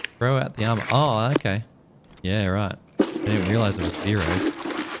 Throw out the armor. Oh, okay. Yeah, right. I didn't realize it was 0.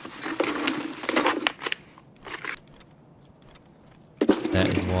 That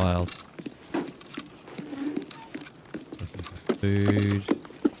is wild. Looking for food.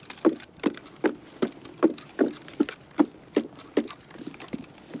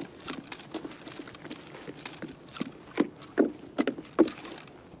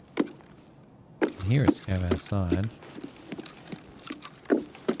 Here it's go outside.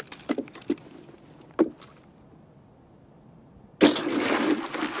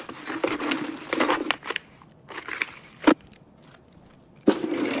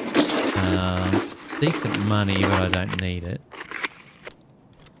 It's decent money, but I don't need it.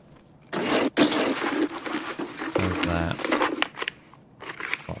 So is that.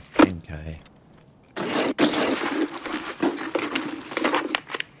 Oh, it's 10k.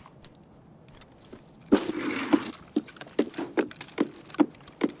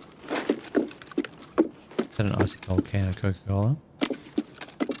 Is that an icy cold can of Coca-Cola?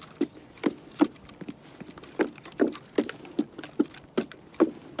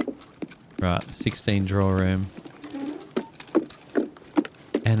 Right, 16 draw room.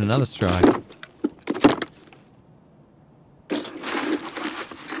 And another strike.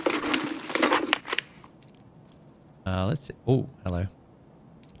 Let's see. Oh, hello.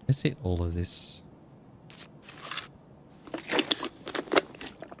 Let's hit all of this.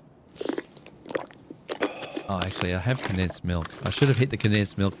 Oh, actually, I have condensed milk. I should have hit the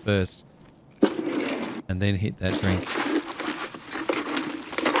condensed milk first. And then hit that drink.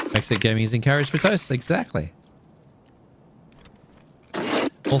 Backseat gaming is encouraged for toasts. Exactly.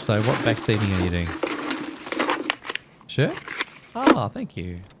 Also, what backseating are you doing? Shirt? Oh, thank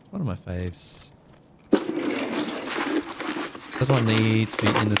you. One of my faves. Does one need to be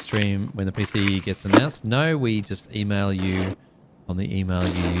in the stream when the PC gets announced? No, we just email you on the email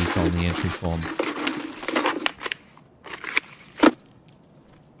you use on the entry form.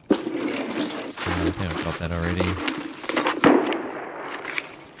 I think I've got that already.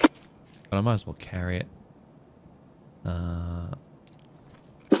 But I might as well carry it.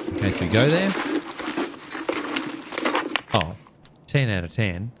 In case we go there. Oh, 10 out of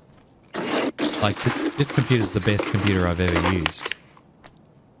 10. Like, this computer's the best computer I've ever used.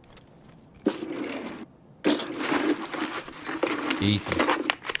 Easy.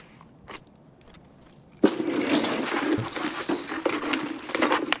 Oops.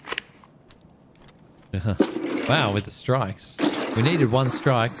 Wow, with the strikes. We needed one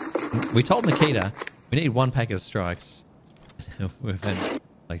strike. We told Nikita we need 1 packet of strikes. We've had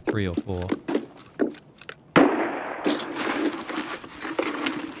like 3 or 4.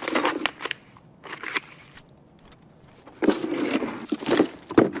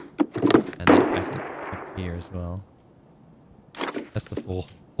 And that packet up here as well. That's the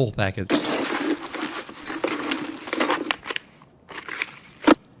 4 packets.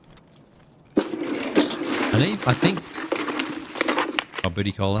 I think. Oh,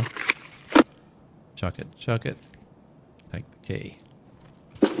 booty collar. Chuck it, chuck it. Take the key.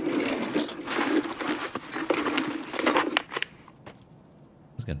 I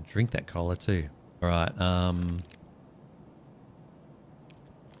was going to drink that cola too. All right.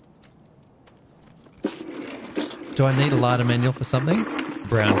 Do I need a lighter manual for something?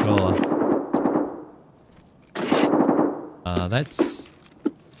 Brown cola. That's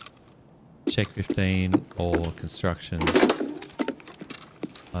check 15 or construction.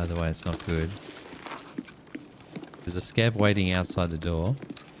 Either way, it's not good. There's a scav waiting outside the door.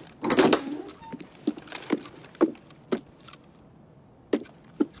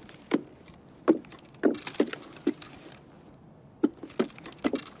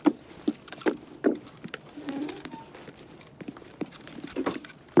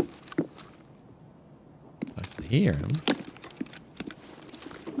 I can hear him.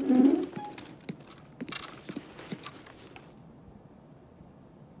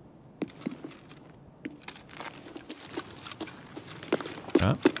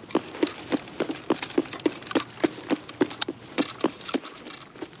 Right.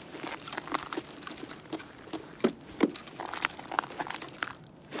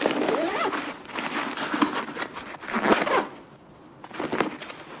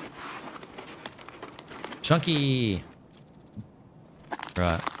 Chunky.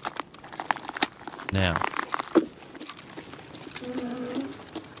 Right. Now.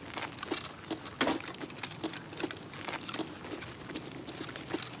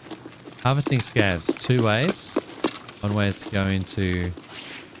 Harvesting scavs, 2 ways. One way is to go into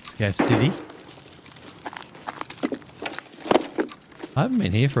Scav City. I haven't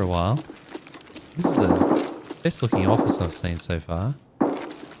been here for a while. This is the best looking office I've seen so far.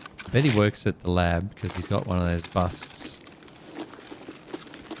 I bet he works at the lab because he's got one of those busts.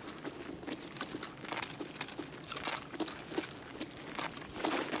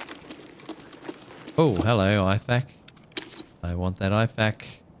 Oh, hello, IFAC. I want that IFAC.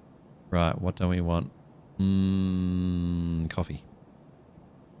 Right, what do we want? Coffee.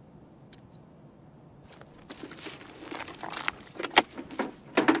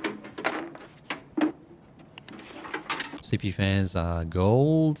 CP fans are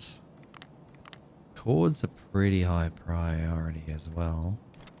gold. Cords are pretty high priority as well.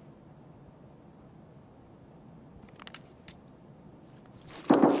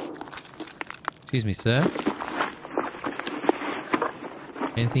 Excuse me, sir.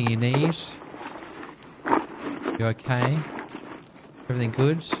 Anything you need? You okay? Everything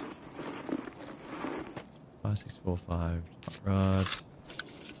good? 5645 rod.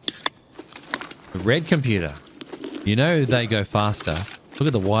 The red computer. You know they go faster. Look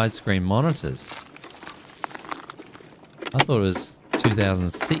at the widescreen monitors. I thought it was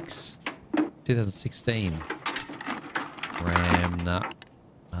 2006, 2016. RAM, nah.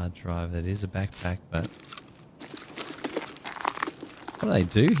 Hard drive, that is a backpack, but what do they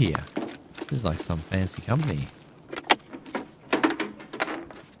do here? This is like some fancy company.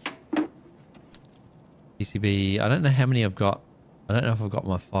 PCB, I don't know how many I've got. I don't know if I've got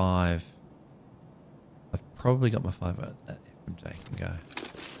my 5. I've probably got my 5. That FMJ can go.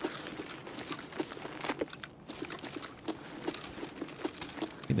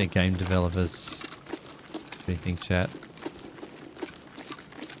 I think they're game developers. What do you think, chat?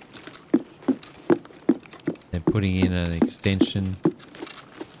 They're putting in an extension.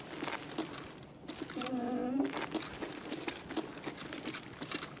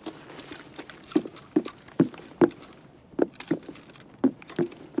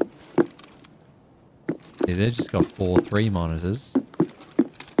 Yeah, they've just got 4.3 monitors.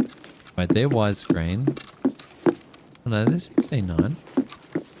 Wait, they're widescreen. Oh no, they're 16.9.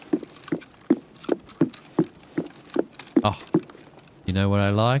 Oh, you know what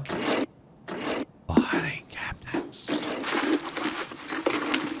I like? Filing cabinets.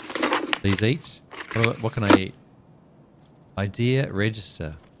 Please eat. What can I eat? Idea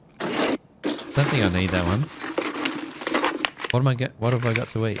register. Don't think I need that one. What have I got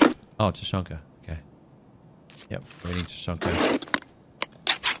to eat? Oh, Tushonka. Okay. Yep, we're eating Tushonka.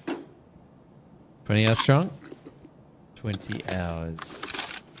 20 hours strong? 20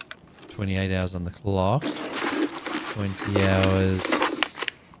 hours. 28 hours on the clock. 20 hours.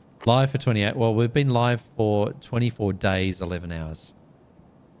 Live for 28. Well, we've been live for 24 days, 11 hours.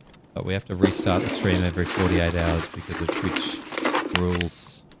 But we have to restart the stream every 48 hours because of Twitch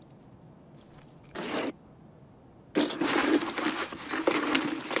rules.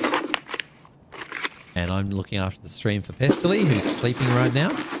 And I'm looking after the stream for Pestily, who's sleeping right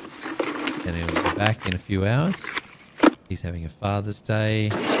now. And he'll be back in a few hours. He's having a Father's Day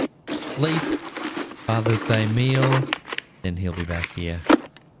sleep, Father's Day meal. Then he'll be back here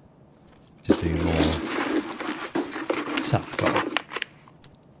to do more Tarkov.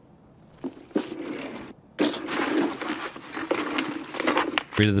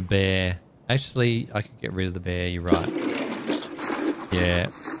 Rid of the bear. Actually, I could get rid of the bear. You're right. Yeah,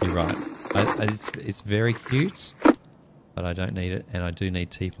 you're right. It's very cute, but I don't need it, and I do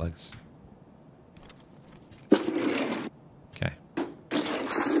need T-plugs. Okay.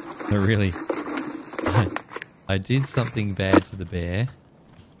 I did something bad to the bear,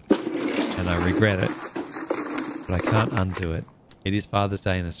 and I regret it, but I can't undo it. It is Father's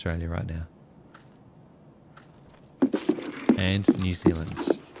Day in Australia right now. And New Zealand.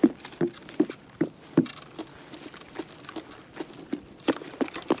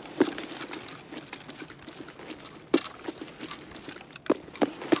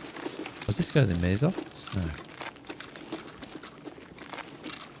 Was this go to the mayor's office? No.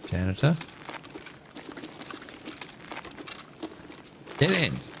 Janitor. Dead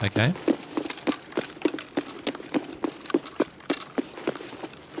end. Okay.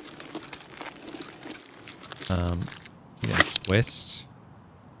 Yeah, it's west.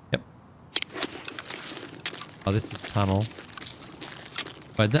 Yep. Oh, this is tunnel.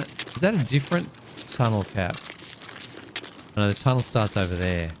 Wait, is that a different tunnel cap? No, the tunnel starts over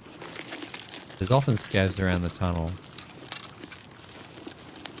there. There's often scavs around the tunnel.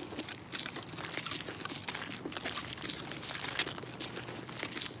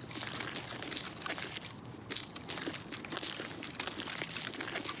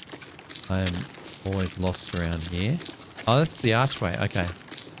 I am always lost around here. Oh, that's the archway. Okay.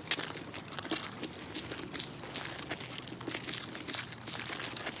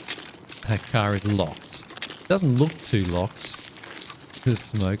 That car is locked. It doesn't look too locked. There's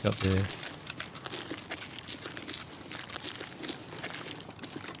smoke up there.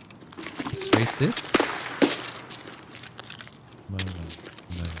 Let's trace this. No.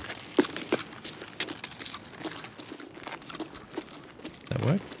 That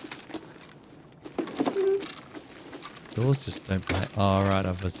work? Doors just don't play. Oh, right,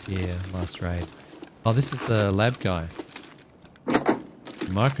 I was here last raid. Oh, this is the lab guy.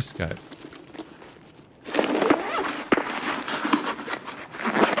 Microscope.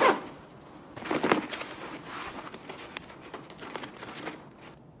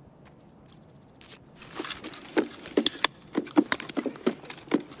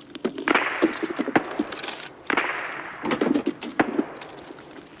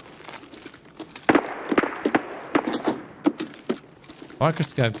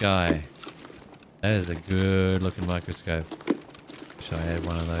 Microscope guy. That is a good looking microscope. Wish I had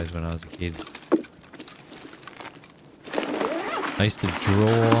one of those when I was a kid. I used to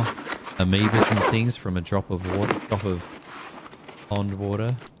draw amoebas and things from a drop of water, pond water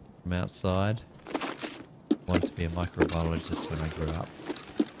from outside. I wanted to be a microbiologist when I grew up.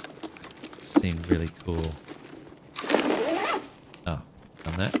 Seemed really cool. Oh,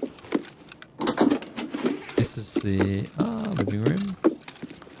 done that. This is the living room.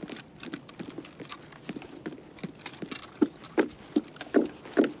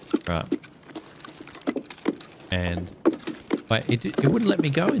 Right. And wait, it wouldn't let me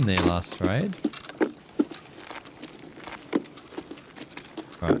go in there last trade.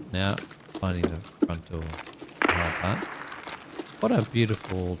 Right, now finding the front door. Hard part. What a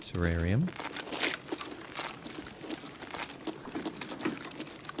beautiful terrarium.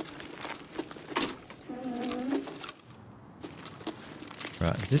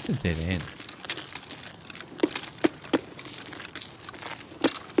 Right, is this a dead end?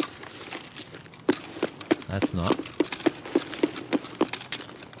 That's not.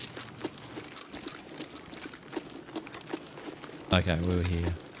 Okay, we were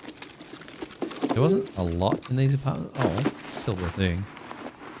here. There wasn't a lot in these apartments. Oh, it's still worth doing.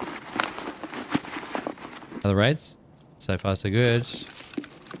 Other raids? So far so good.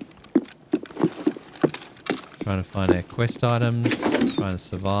 Trying to find our quest items. Trying to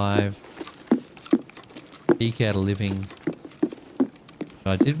survive. Eke out a living.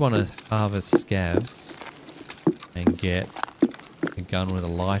 But I did want to harvest scavs and get a gun with a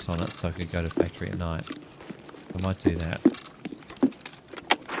light on it so I could go to factory at night. I might do that.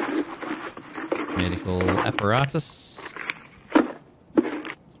 Medical apparatus. Ugh.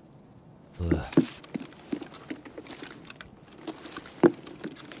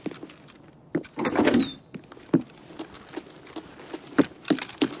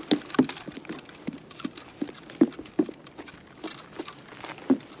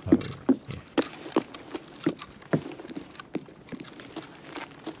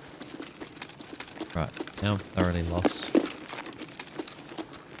 Right, now I'm thoroughly lost.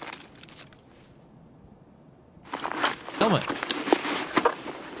 Helmet.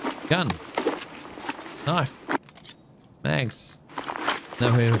 Gun. Knife. Mags.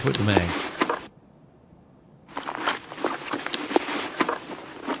 Nowhere to put the mags.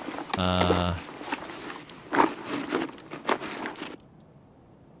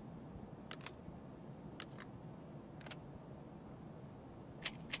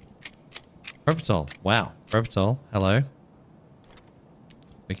 Propitol. Wow. Propitol. Hello.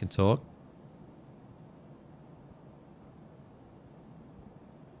 We can talk.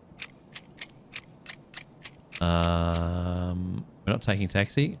 We're not taking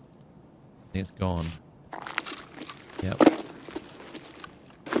taxi. I think it's gone. Yep.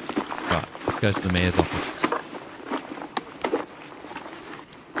 Right. Let's go to the mayor's office.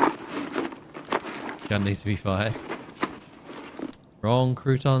 Gun needs to be fired. Wrong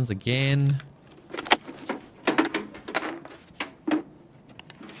croutons again.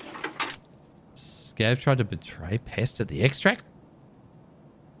 Scav tried to betray Pest at the extract?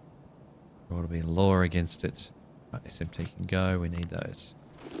 There ought to be law against it. Right, SMT can go. We need those.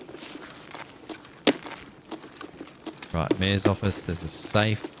 Right, mayor's office. There's a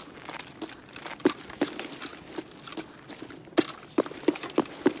safe.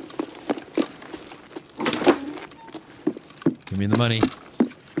 Give me the money.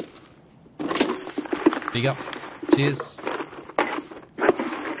 Big ups. Cheers.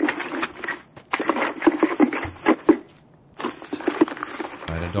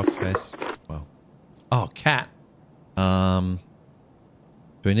 Right, a dog's face. Well. Oh, cat.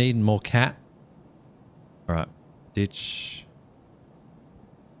 Do we need more cat? All right. Ditch.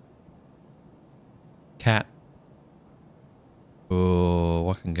 Cat. Oh,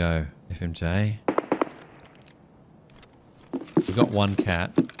 what can go? FMJ. We've got one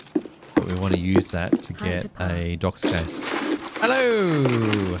cat, but we want to use that to get a docs case. Hello!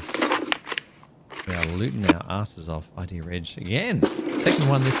 We are looting our asses off. ID Reg again. Second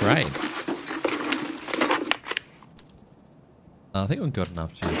one this raid. I think we've got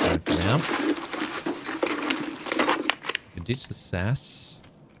enough to for now. We ditch the sass.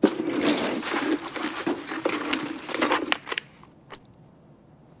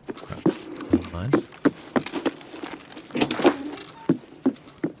 Never mind.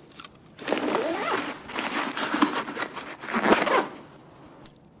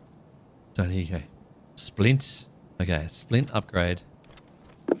 So here you go. Splint. Okay, splint upgrade.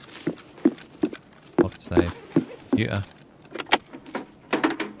 Pocket save. Computer.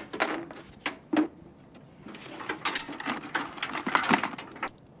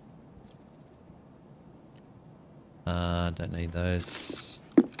 Don't need those.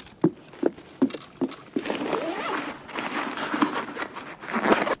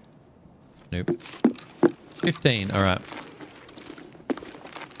 Nope. 15. All right.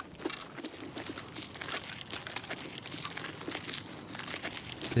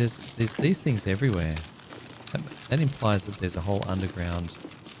 There's these things everywhere. That implies that there's a whole underground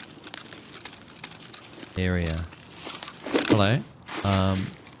area. Hello.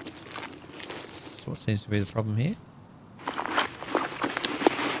 What seems to be the problem here?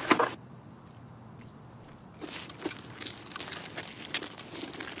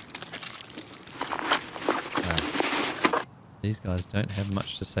 These guys don't have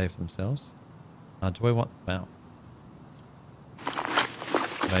much to say for themselves. Do I want... Wow.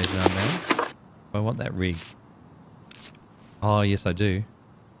 Invasion armband. Do I want that rig? Oh, yes I do.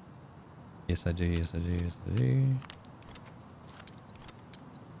 Yes I do, yes I do, yes I do.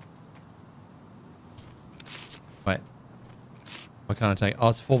 Wait. What can't I take? Oh,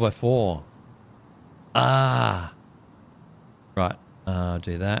 it's 4x4. Ah! Right.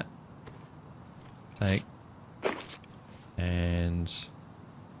 Do that. Take. And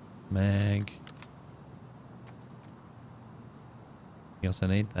mag. Anything else I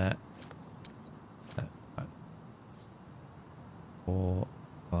need? That. Right. 4,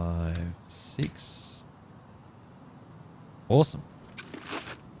 5, 6. Awesome.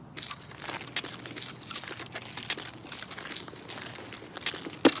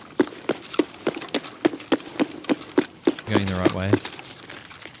 Going the right way.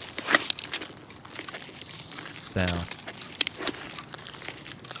 South.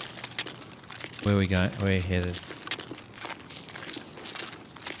 Where are we going? Where are we headed?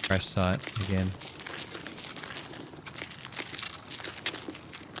 Crash site again.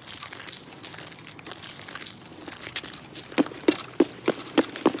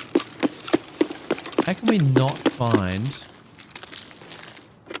 How can we not find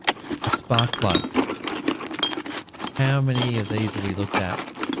a spark plug? How many of these have we looked at?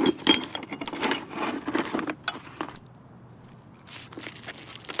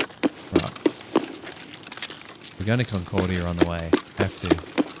 Right. We're going to Concordia on the way. Have to.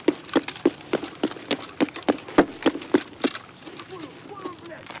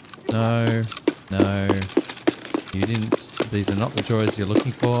 No. No. You didn't. These are not the droids you're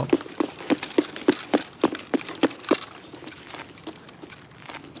looking for.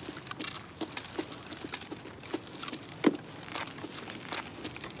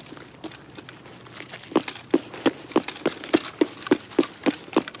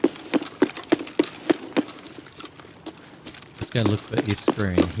 Go look for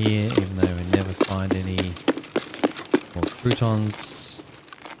Iskra in here, even though we never find any more croutons.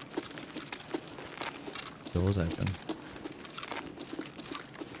 Doors open.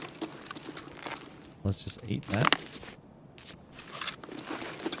 Let's just eat that.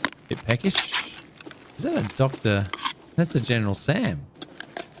 Bit peckish. Is that a doctor? That's a General Sam.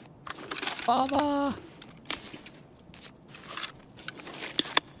 Father!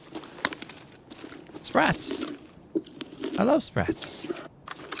 Sprats! I love Sprats.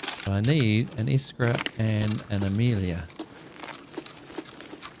 But I need an Iskra and an Amelia.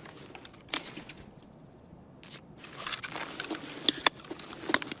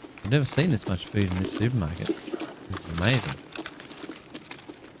 I've never seen this much food in this supermarket. This is amazing.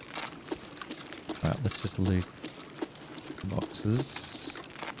 Alright, let's just loot the boxes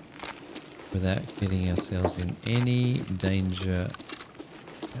without getting ourselves in any danger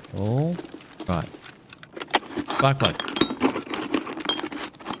at all. Right. Spark plug.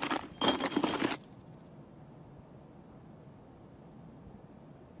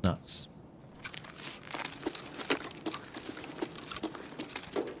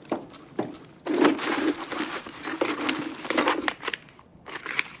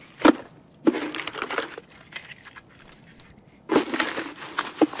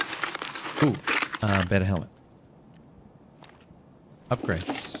 better helmet.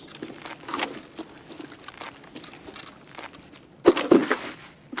 Upgrades.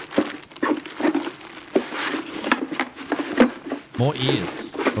 More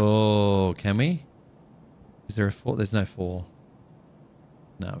ears. Oh, can we? Is there a fall? There's no fall.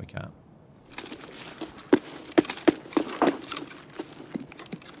 No, we can't.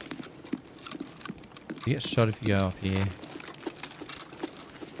 You get shot if you go up here.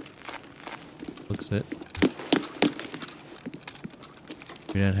 Looks it.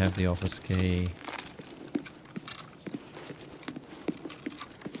 We don't have the office key.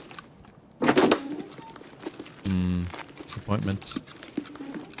 Disappointment.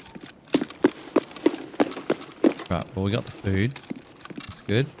 Right, well we got the food. That's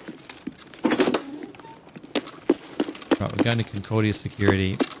good. Right, we're going to Concordia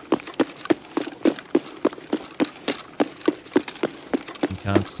Security. You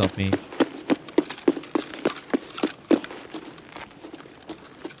can't stop me.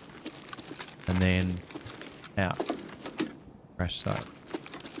 And then out. Crash site.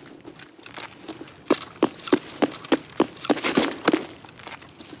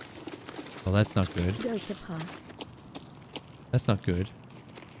 Well, that's not good. That's not good.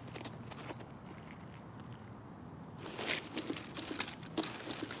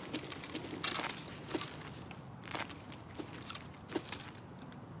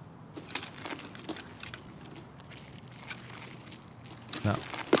 No.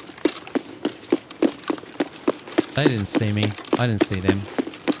 They didn't see me. I didn't see them.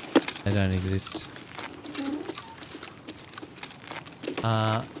 They don't exist.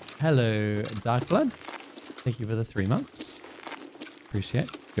 Hello, Dark Blood. Thank you for the 3 months. Appreciate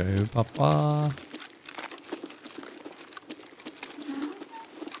it. Go, Papa.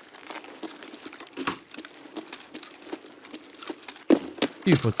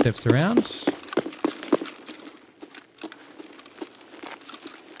 Few footsteps around.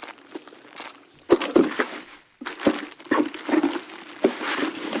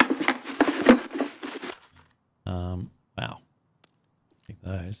 Wow. Take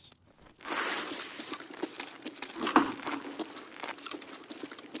those.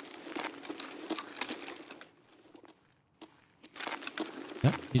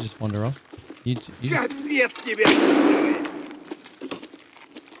 Yep, you just wander off. You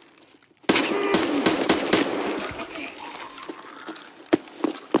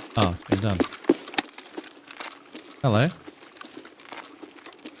Oh, it's been done. Hello.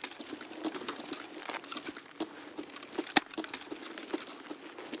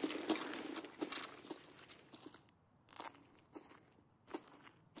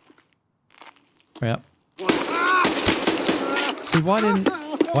 Hurry up. See, why didn't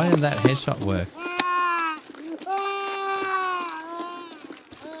that headshot work?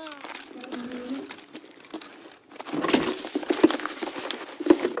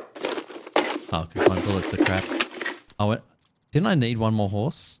 Oh, because my bullets are crap. Oh, didn't I need one more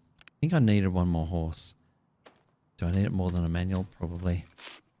horse? I think I needed one more horse. Do I need it more than a manual? Probably.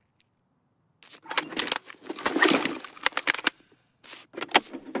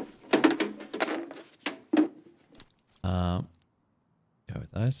 Go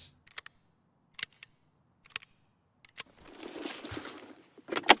with those.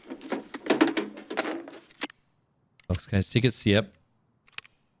 Box case tickets, yep.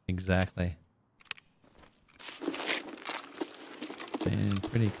 Exactly. And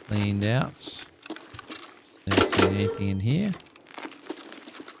pretty cleaned out. Never seen anything in here.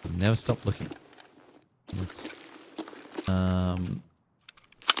 Never stop looking.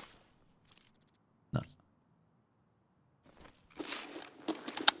 No.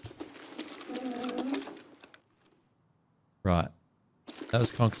 Right. That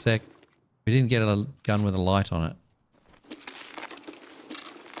was Conksec. We didn't get a gun with a light on it.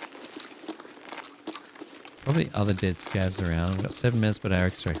 Probably other dead scavs around. We've got 7 minutes but our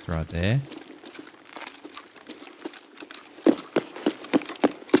extracts right there.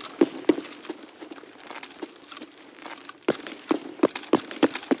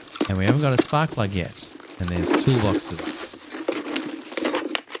 And we haven't got a spark plug yet. And there's toolboxes.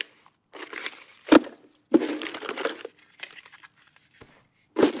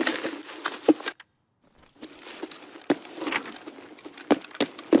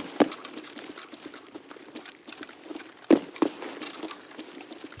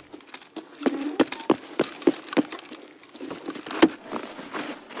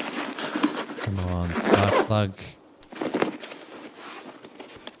 Come on, spark plug.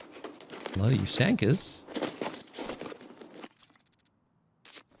 A lot of you shankers.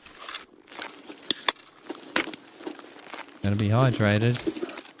 Gonna be hydrated.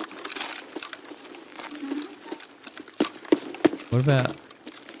 What about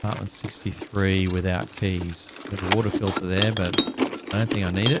apartment 63 without keys? There's a water filter there, but I don't think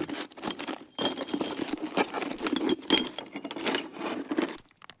I need it.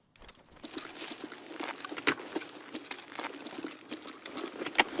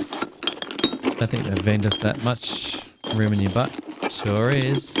 I think they've vended that much room in your butt. Sure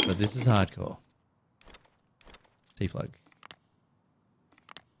is, but this is hardcore. T-plug.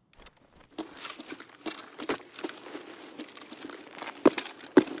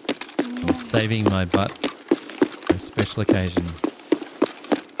 I'm saving my butt for a special occasion.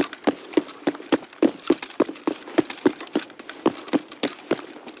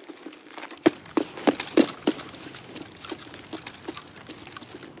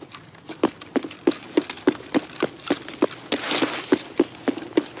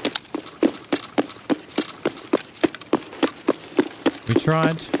 We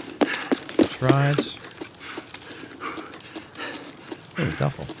tried. Oh,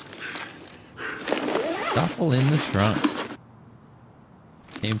 duffel. Duffel in the trunk.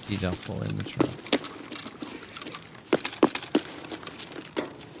 Empty duffel in the trunk.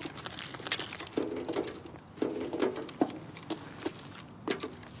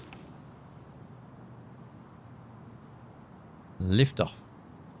 Lift off.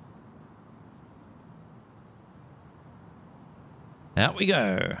 Out we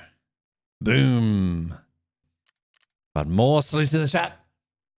go. Boom. But more salute to the chat.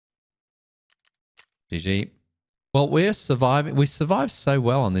 GG. Well, we're surviving. We survived so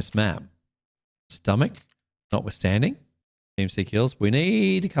well on this map. Stomach, notwithstanding. Team C kills. We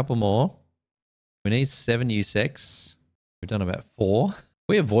need a couple more. We need 7 USECs. We've done about 4.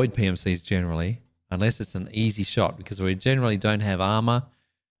 We avoid PMCs generally, unless it's an easy shot, because we generally don't have armor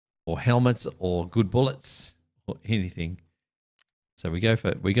or helmets or good bullets or anything. So we go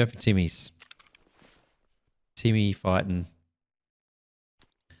for Timmy's. Timmy fighting.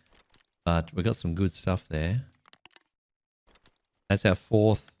 But we got some good stuff there. That's our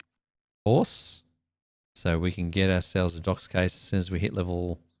 4th horse. So we can get ourselves a docs case as soon as we hit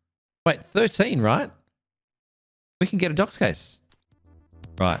level... Wait, 13, right? We can get a docs case.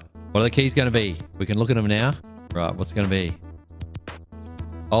 Right. What are the keys going to be? We can look at them now. Right, what's it going to be?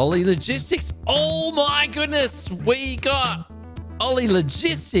 Ollie Logistics. Oh my goodness. We got Ollie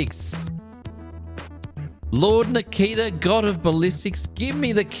Logistics. Lord Nikita, God of Ballistics, give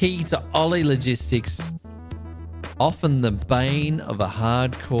me the key to Ollie Logistics. Often the bane of a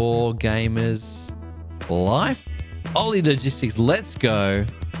hardcore gamer's life. Ollie Logistics, let's go.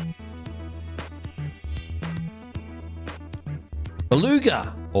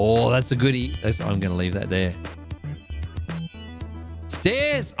 Beluga. Oh, that's a goodie. I'm going to leave that there.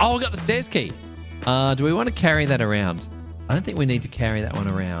 Stairs. Oh, I got the stairs key. Do we want to carry that around? I don't think we need to carry that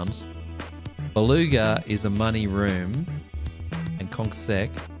one around. Beluga is a money room, and Conksec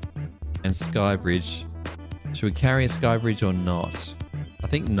and Skybridge. Should we carry a Skybridge or not? I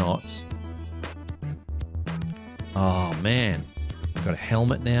think not. Oh man, we've got a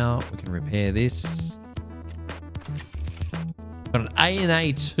helmet now. We can repair this. We've got an A and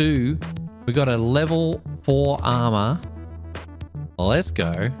A2. We've got a level 4 armor. Let's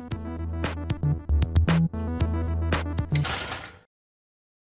go.